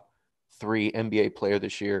top 3 NBA player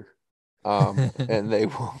this year. And they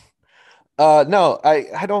will. No,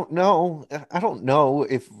 I don't know. I don't know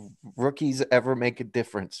if rookies ever make a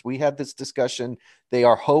difference. We had this discussion. They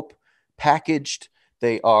are hope packaged.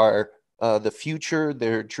 They are the future,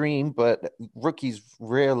 their dream, but rookies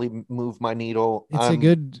rarely move my needle.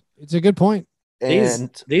 It's a good point.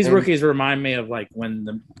 These rookies remind me of like when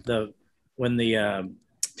the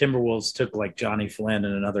Timberwolves took like Johnny Flynn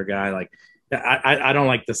and another guy. Like I don't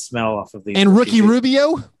like the smell off of these. And Ricky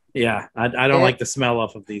Rubio. Yeah, I don't like the smell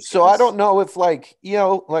off of these. So guys. I don't know if like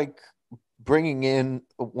bringing in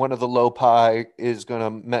one of the Lopi is going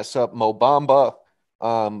to mess up Mo Bamba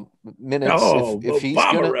minutes.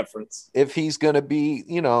 If he's going to be,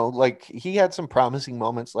 like he had some promising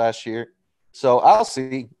moments last year. So I'll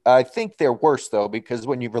see. I think they're worse though, because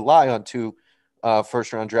when you rely on 2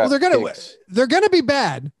 first round draft, they're going to be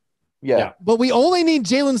bad. Yeah. But we only need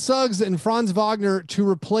Jalen Suggs and Franz Wagner to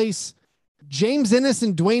replace James Ennis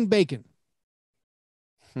and Dwayne Bacon.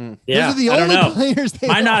 Yeah, those are the only players.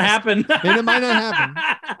 Might not happen. And it might not happen.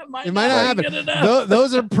 It might not happen.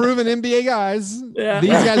 Those are proven NBA guys. Yeah.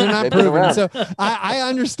 These guys are not proven. So I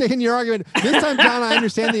understand your argument. This time, John, I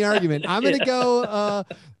understand the argument. I'm going to go a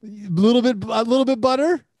little bit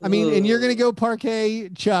butter. I mean, and you're going to go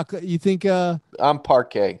Parkay. Chuck, you think? I'm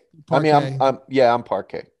Parkay. I'm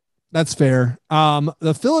Parkay. That's fair.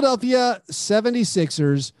 The Philadelphia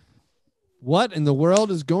 76ers. What in the world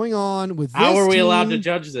is going on with this How are we team? allowed to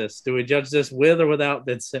judge this? Do we judge this with or without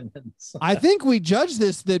Ben Simmons? I think we judge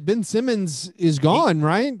this that Ben Simmons is gone,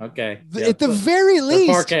 right? Okay. At the very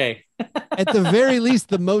least, Parkay. At the very least,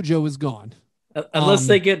 the mojo is gone. Unless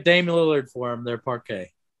they get Damian Lillard for him, they're Parkay.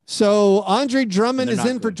 So Andre Drummond is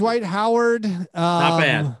in for Dwight Howard. Not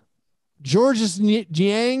bad. Georges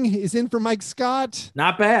Niang is in for Mike Scott.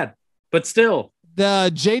 Not bad, but still.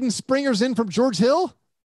 The Jaden Springer's in from George Hill.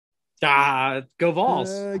 Go Vols.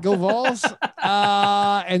 Go Vols.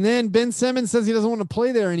 And then Ben Simmons says he doesn't want to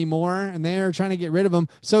play there anymore, and they're trying to get rid of him.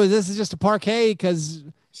 So this is just a Parkay because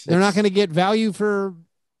they're not going to get value for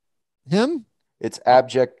him? It's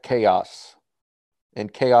abject chaos,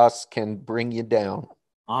 and chaos can bring you down.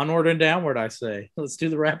 Onward and downward, I say. Let's do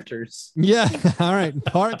the Raptors. Yeah. All right.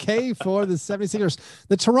 Parkay for the 76ers.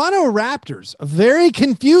 The Toronto Raptors, a very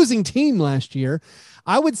confusing team last year.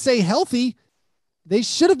 I would say healthy. They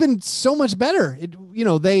should have been so much better.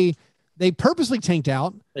 They purposely tanked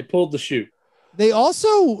out. They pulled the chute. They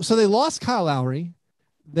lost Kyle Lowry.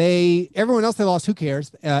 Everyone else they lost, who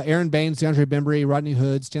cares? Aaron Baines, DeAndre Bembry, Rodney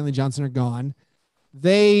Hood, Stanley Johnson are gone.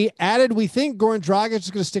 They added, we think Goran Dragic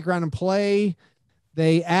is going to stick around and play.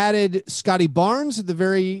 They added Scotty Barnes at the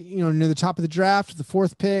near the top of the draft, the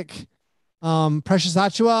 4th pick. Precious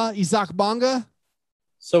Achiuwa, Isaac Bonga.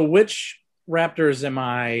 So which Raptors am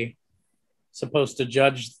I supposed to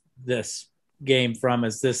judge this game from?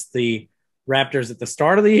 Is this the Raptors at the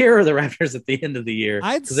start of the year or the Raptors at the end of the year?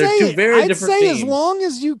 I'd say as long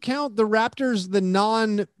as you count the Raptors,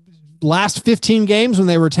 the last 15 games when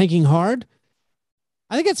they were tanking hard,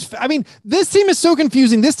 this team is so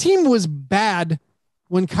confusing. This team was bad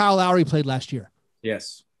when Kyle Lowry played last year.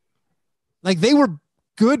 Yes. Like they were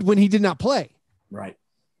good when he did not play. Right.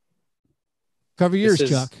 Cover yours,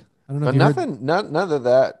 Chuck. I don't know. But none of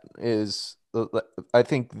that is, I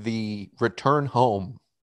think the return home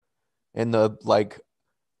and the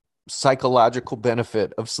psychological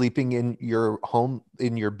benefit of sleeping in your home,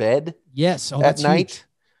 in your bed. Yes. At night,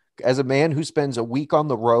 huge. As a man who spends a week on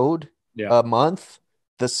the road, a month,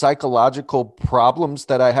 the psychological problems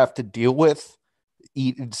that I have to deal with,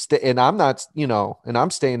 and I'm not, and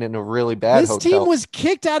I'm staying in a really bad hotel. This team was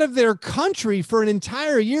kicked out of their country for an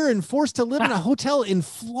entire year and forced to live in a hotel in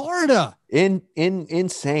Florida.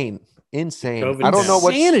 Insane. COVID I don't know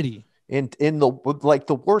what insanity. In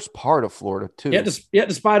the worst part of Florida too. Yeah,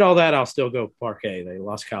 despite all that, I'll still go Parkay. They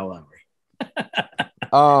lost Kyle Lowry.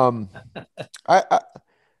 I'm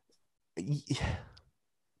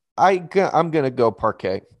gonna go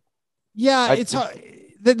Parkay. Yeah, it's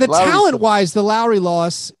the talent wise, the Lowry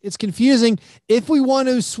loss, it's confusing. If we want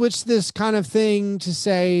to switch this kind of thing to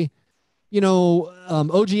say, OG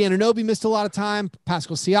Anunoby missed a lot of time,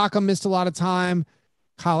 Pascal Siakam missed a lot of time,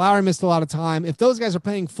 Kyle Lowry missed a lot of time. If those guys are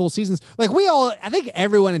playing full seasons, I think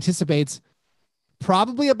everyone anticipates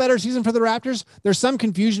probably a better season for the Raptors. There's some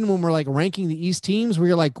confusion when we're ranking the East teams where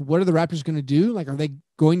you're like, what are the Raptors going to do? Are they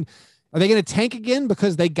going to tank again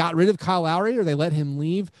because they got rid of Kyle Lowry or they let him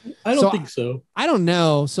leave? I don't think so. I don't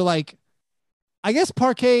know. So I guess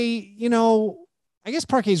Parkay, I guess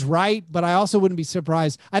Parkay's right, but I also wouldn't be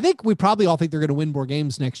surprised. I think we probably all think they're going to win more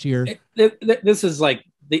games next year. This is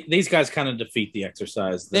these guys kind of defeat the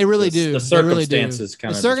exercise. They really do. The circumstances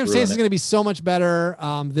kind of. The circumstances are going to be so much better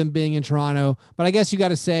than being in Toronto. But I guess you got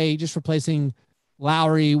to say just replacing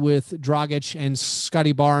Lowry with Dragic and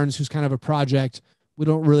Scotty Barnes, who's kind of a project. We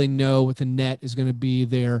don't really know what the net is going to be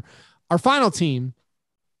there. Our final team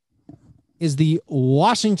is the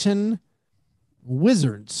Washington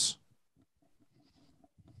Wizards.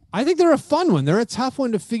 I think they're a fun one. They're a tough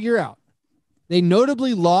one to figure out. They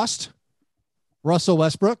notably lost Russell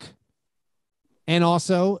Westbrook and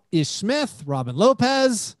also Ish Smith, Robin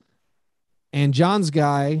Lopez, and John's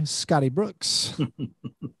guy, Scotty Brooks.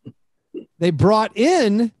 They brought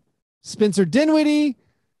in Spencer Dinwiddie,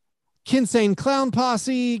 Kinsane Clown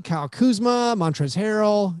Posse, Kyle Kuzma, Montrezl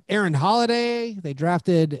Harrell, Aaron Holiday. They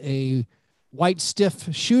drafted a white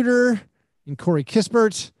stiff shooter in Corey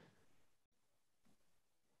Kispert.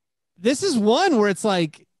 This is one where it's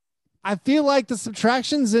I feel like the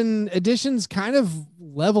subtractions and additions kind of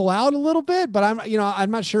level out a little bit, but I'm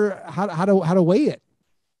not sure how to weigh it.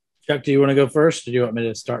 Chuck, do you want to go first, or do you want me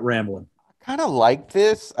to start rambling? I kind of like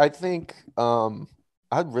this. I think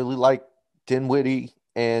I'd really like Dinwiddie,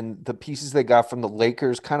 and the pieces they got from the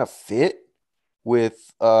Lakers kind of fit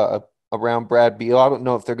with around Brad Beal. I don't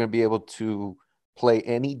know if they're going to be able to play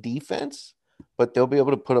any defense, but they'll be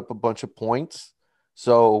able to put up a bunch of points.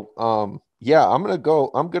 So I'm gonna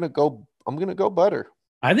go Butter.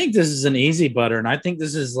 I think this is an easy Butter, and I think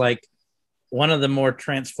this is one of the more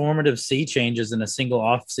transformative sea changes in a single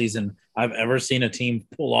offseason I've ever seen a team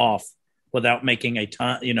pull off without making a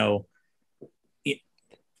ton.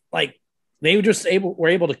 They were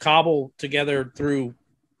able to cobble together through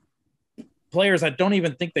players I don't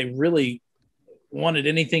even think they really wanted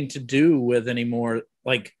anything to do with anymore.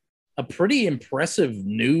 A pretty impressive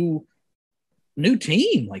new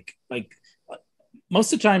team.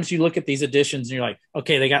 Most of the times you look at these additions and you're like,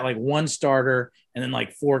 okay, they got one starter and then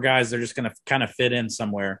 4 guys they're just going to kind of fit in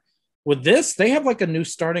somewhere. With this, they have a new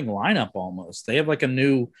starting lineup almost. They have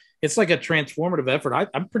it's a transformative effort.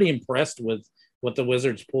 I'm pretty impressed with what the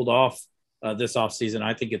Wizards pulled off this offseason.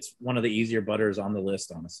 I think it's one of the easier Butters on the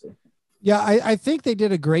list, honestly. Yeah, I think they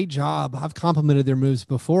did a great job. I've complimented their moves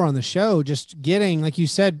before on the show, just getting, like you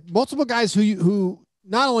said, multiple guys who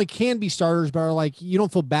not only can be starters, but are like, you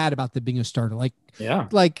don't feel bad about them being a starter. Like,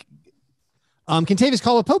 Kentavious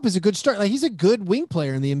Caldwell-Pope is a good start. Like, he's a good wing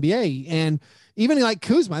player in the NBA. And even like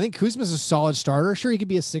Kuzma, I think Kuzma's a solid starter. Sure, he could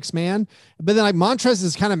be a 6-man, but then like Montrez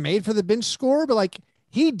is kind of made for the bench score, but like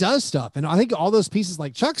he does stuff. And I think all those pieces,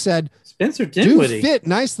 like Chuck said, Spencer Dinwiddie do fit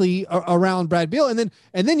nicely around Brad Beal. And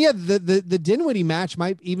then yeah, the Dinwiddie match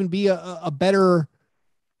might even be a better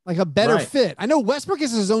fit. I know Westbrook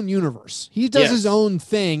is his own universe. He does his own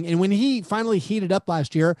thing. And when he finally heated up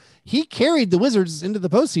last year, he carried the Wizards into the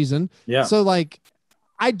postseason. Yeah. So like,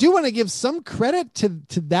 I do want to give some credit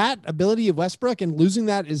to that ability of Westbrook, and losing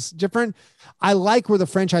that is different. I like where the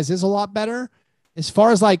franchise is a lot better. As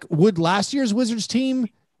far as like, would last year's Wizards team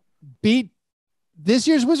beat this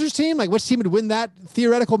year's Wizards team? Like, which team would win that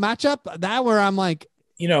theoretical matchup? That where I'm like,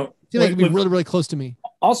 you know, I feel like it'd be really, really close to me.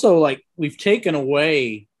 Also, like, we've taken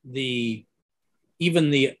away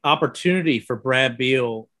even the opportunity for Brad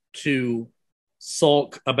Beal to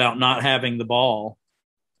sulk about not having the ball,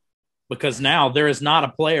 because now there is not a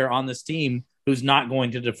player on this team who's not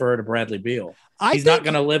going to defer to Bradley Beal. He's not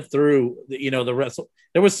going to live through the rest.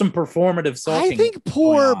 There was some performative sulking. I think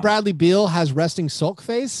poor Bradley Beal has resting sulk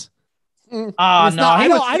face. No,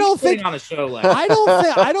 I don't think on a show last.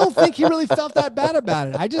 I don't think he really felt that bad about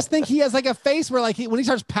it. I just think he has like a face where like when he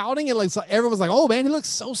starts pouting, it like everyone's like, "Oh man, he looks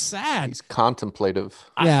so sad." He's contemplative.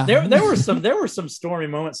 Yeah, there were some stormy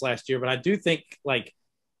moments last year, but I do think like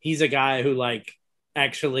he's a guy who like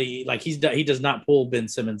actually like he does not pull Ben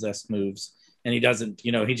Simmons-esque moves, and he doesn't.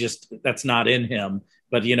 He just, that's not in him.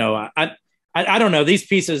 But I don't know, these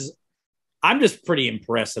pieces. I'm just pretty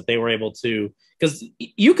impressed that they were able to, because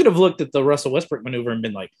you could have looked at the Russell Westbrook maneuver and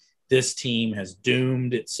been like, this team has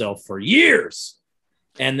doomed itself for years.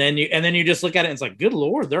 And then you just look at it and it's like, good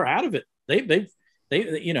Lord, they're out of it. They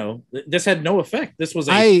this had no effect. This was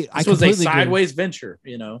a sideways venture,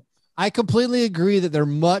 I completely agree that they're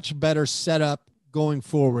much better set up going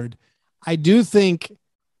forward. I do think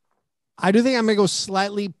I'm going to go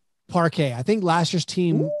slightly Parkay. I think last year's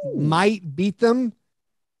team might beat them,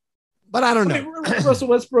 but I don't know. Russell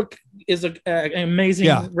Westbrook is an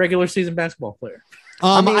amazing regular season basketball player.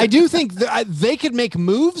 I do think they could make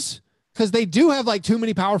moves, because they do have like too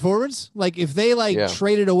many power forwards. Like if they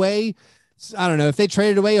traded away, I don't know, if they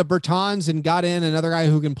traded away a Bertans and got in another guy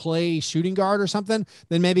who can play shooting guard or something,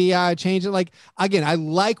 then maybe change it. Like, again, I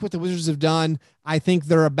like what the Wizards have done. I think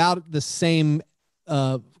they're about the same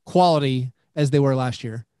quality as they were last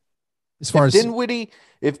year. As far as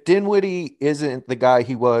if Dinwiddie isn't the guy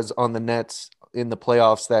he was on the Nets in the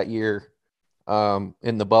playoffs that year,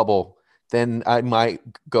 in the bubble, then I might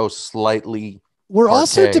go slightly. We're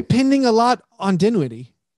also depending a lot on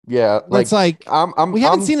Dinwiddie. Yeah, it's like we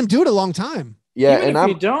haven't seen him do it a long time. Yeah, even if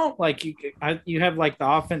you don't like, you have like the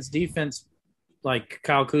offense defense, like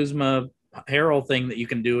Kyle Kuzma, Harrell thing that you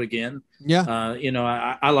can do again. Yeah,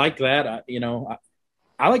 I like that.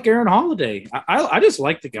 I like Aaron Holiday. I just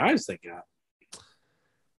like the guys they got.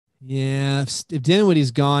 Yeah, if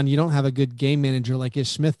Dinwiddie's gone, you don't have a good game manager like Ish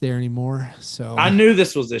Smith there anymore. So I knew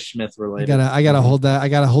this was Ish Smith related. I gotta hold that. I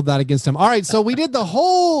gotta hold that against him. All right, so we did the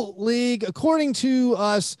whole league. According to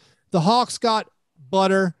us, the Hawks got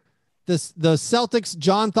butter. The Celtics,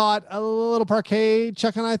 John thought a little Parkay.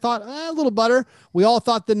 Chuck and I thought a little butter. We all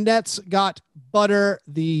thought the Nets got butter.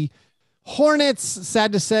 The Hornets,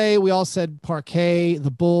 sad to say, we all said Parkay.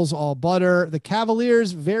 The Bulls, all butter. The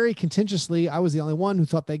Cavaliers, very contentiously, I was the only one who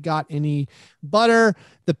thought they got any butter.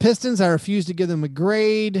 The Pistons, I refused to give them a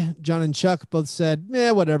grade. John and Chuck both said,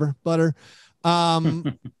 whatever, butter.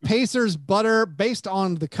 Pacers, butter, based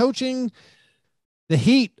on the coaching. The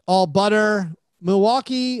Heat, all butter.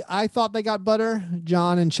 Milwaukee, I thought they got butter.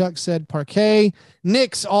 John and Chuck said Parkay.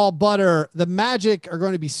 Knicks, all butter. The Magic are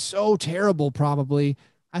going to be so terrible, probably.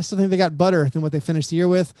 I still think they got butter than what they finished the year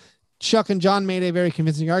with. Chuck and John made a very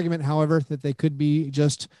convincing argument, however, that they could be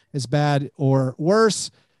just as bad or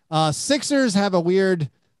worse. Sixers have a weird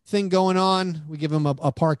thing going on. We give them a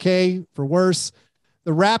Parkay for worse.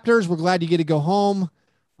 The Raptors, we're glad you get to go home,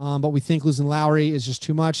 but we think losing Lowry is just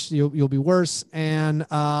too much. You'll be worse. And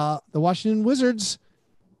the Washington Wizards,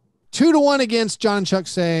 2-1 against John and Chuck,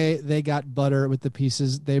 say they got butter with the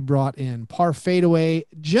pieces they brought in. Par fadeaway.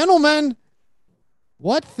 Gentlemen,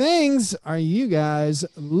 what things are you guys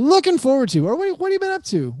looking forward to? Or what have you been up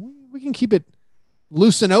to? We can keep it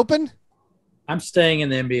loose and open. I'm staying in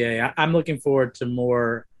the NBA. I'm looking forward to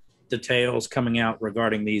more details coming out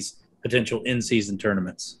regarding these potential in-season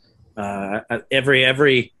tournaments.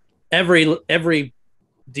 Every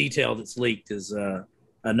detail that's leaked is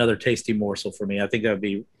another tasty morsel for me. I think that would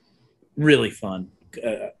be really fun.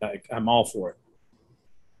 I'm all for it.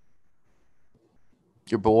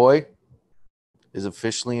 Your boy is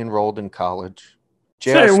officially enrolled in college.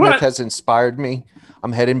 J.R. Smith has inspired me.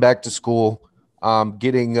 I'm heading back to school. I'm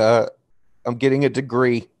getting a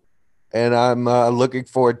degree, and I'm looking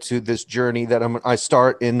forward to this journey that I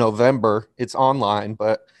start in November. It's online,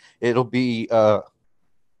 but it'll be a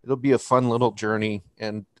fun little journey,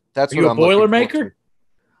 and that's what I'm looking forward to.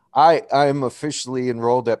 Are you a Boilermaker? I'm officially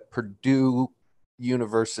enrolled at Purdue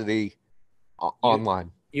University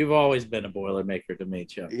online. You've always been a Boilermaker to me,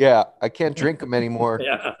 Chuck. Yeah, I can't drink them anymore.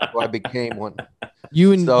 Yeah. So I became one.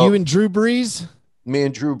 You and Drew Brees? Me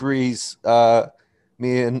and Drew Brees,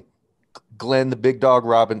 me and Glenn the Big Dog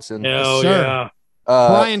Robinson. Oh, yeah.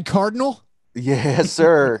 Brian Cardinal? Yes,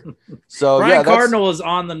 sir. So Brian Cardinal is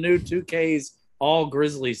on the new 2K's All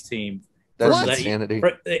Grizzlies team. That's insanity.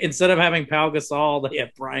 Instead of having Pau Gasol, they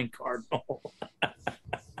have Brian Cardinal.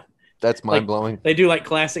 That's mind-blowing. They do like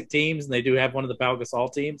classic teams, and they do have one of the Pau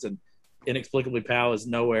Gasol teams, and inexplicably Pau is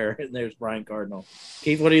nowhere, and there's Brian Cardinal.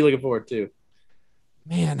 Keith, what are you looking forward to?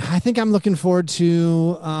 Man, I think I'm looking forward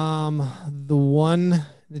to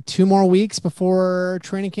the 2 more weeks before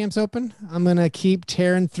training camps open. I'm gonna keep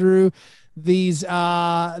tearing through these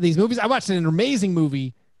movies. I watched an amazing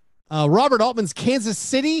movie, Robert Altman's Kansas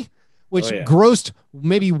City, which grossed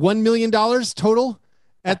maybe $1 million total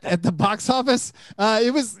at the box office.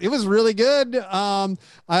 It was really good. I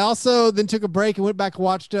also then took a break and went back and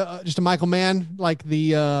watched just a Michael Mann, like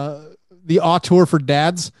the auteur for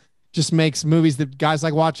dads. Just makes movies that guys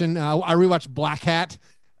like watching. I rewatched Black Hat.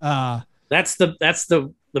 That's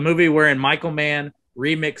the movie wherein Michael Mann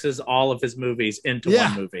remixes all of his movies into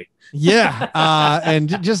one movie. Yeah,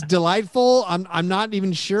 and just delightful. I'm not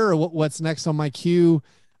even sure what's next on my queue,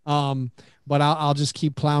 but I'll just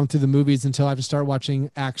keep plowing through the movies until I have to start watching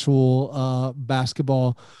actual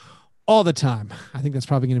basketball all the time. I think that's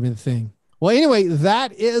probably going to be the thing. Well, anyway,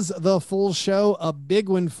 that is the full show. A big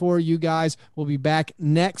one for you guys. We'll be back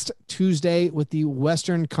next Tuesday with the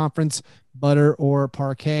Western Conference Butter or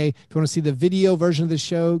Parkay. If you want to see the video version of the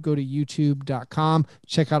show, go to youtube.com.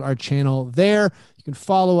 Check out our channel there. You can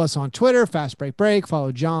follow us on Twitter, Fastbreak Break.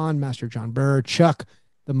 Follow John, Master John Burr, Chuck,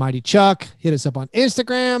 the Mighty Chuck. Hit us up on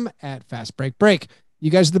Instagram at Fastbreak Break. You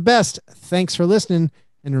guys are the best. Thanks for listening.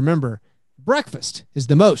 And remember, breakfast is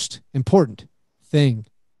the most important thing.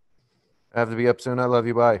 I have to be up soon. I love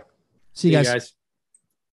you. Bye. See you guys.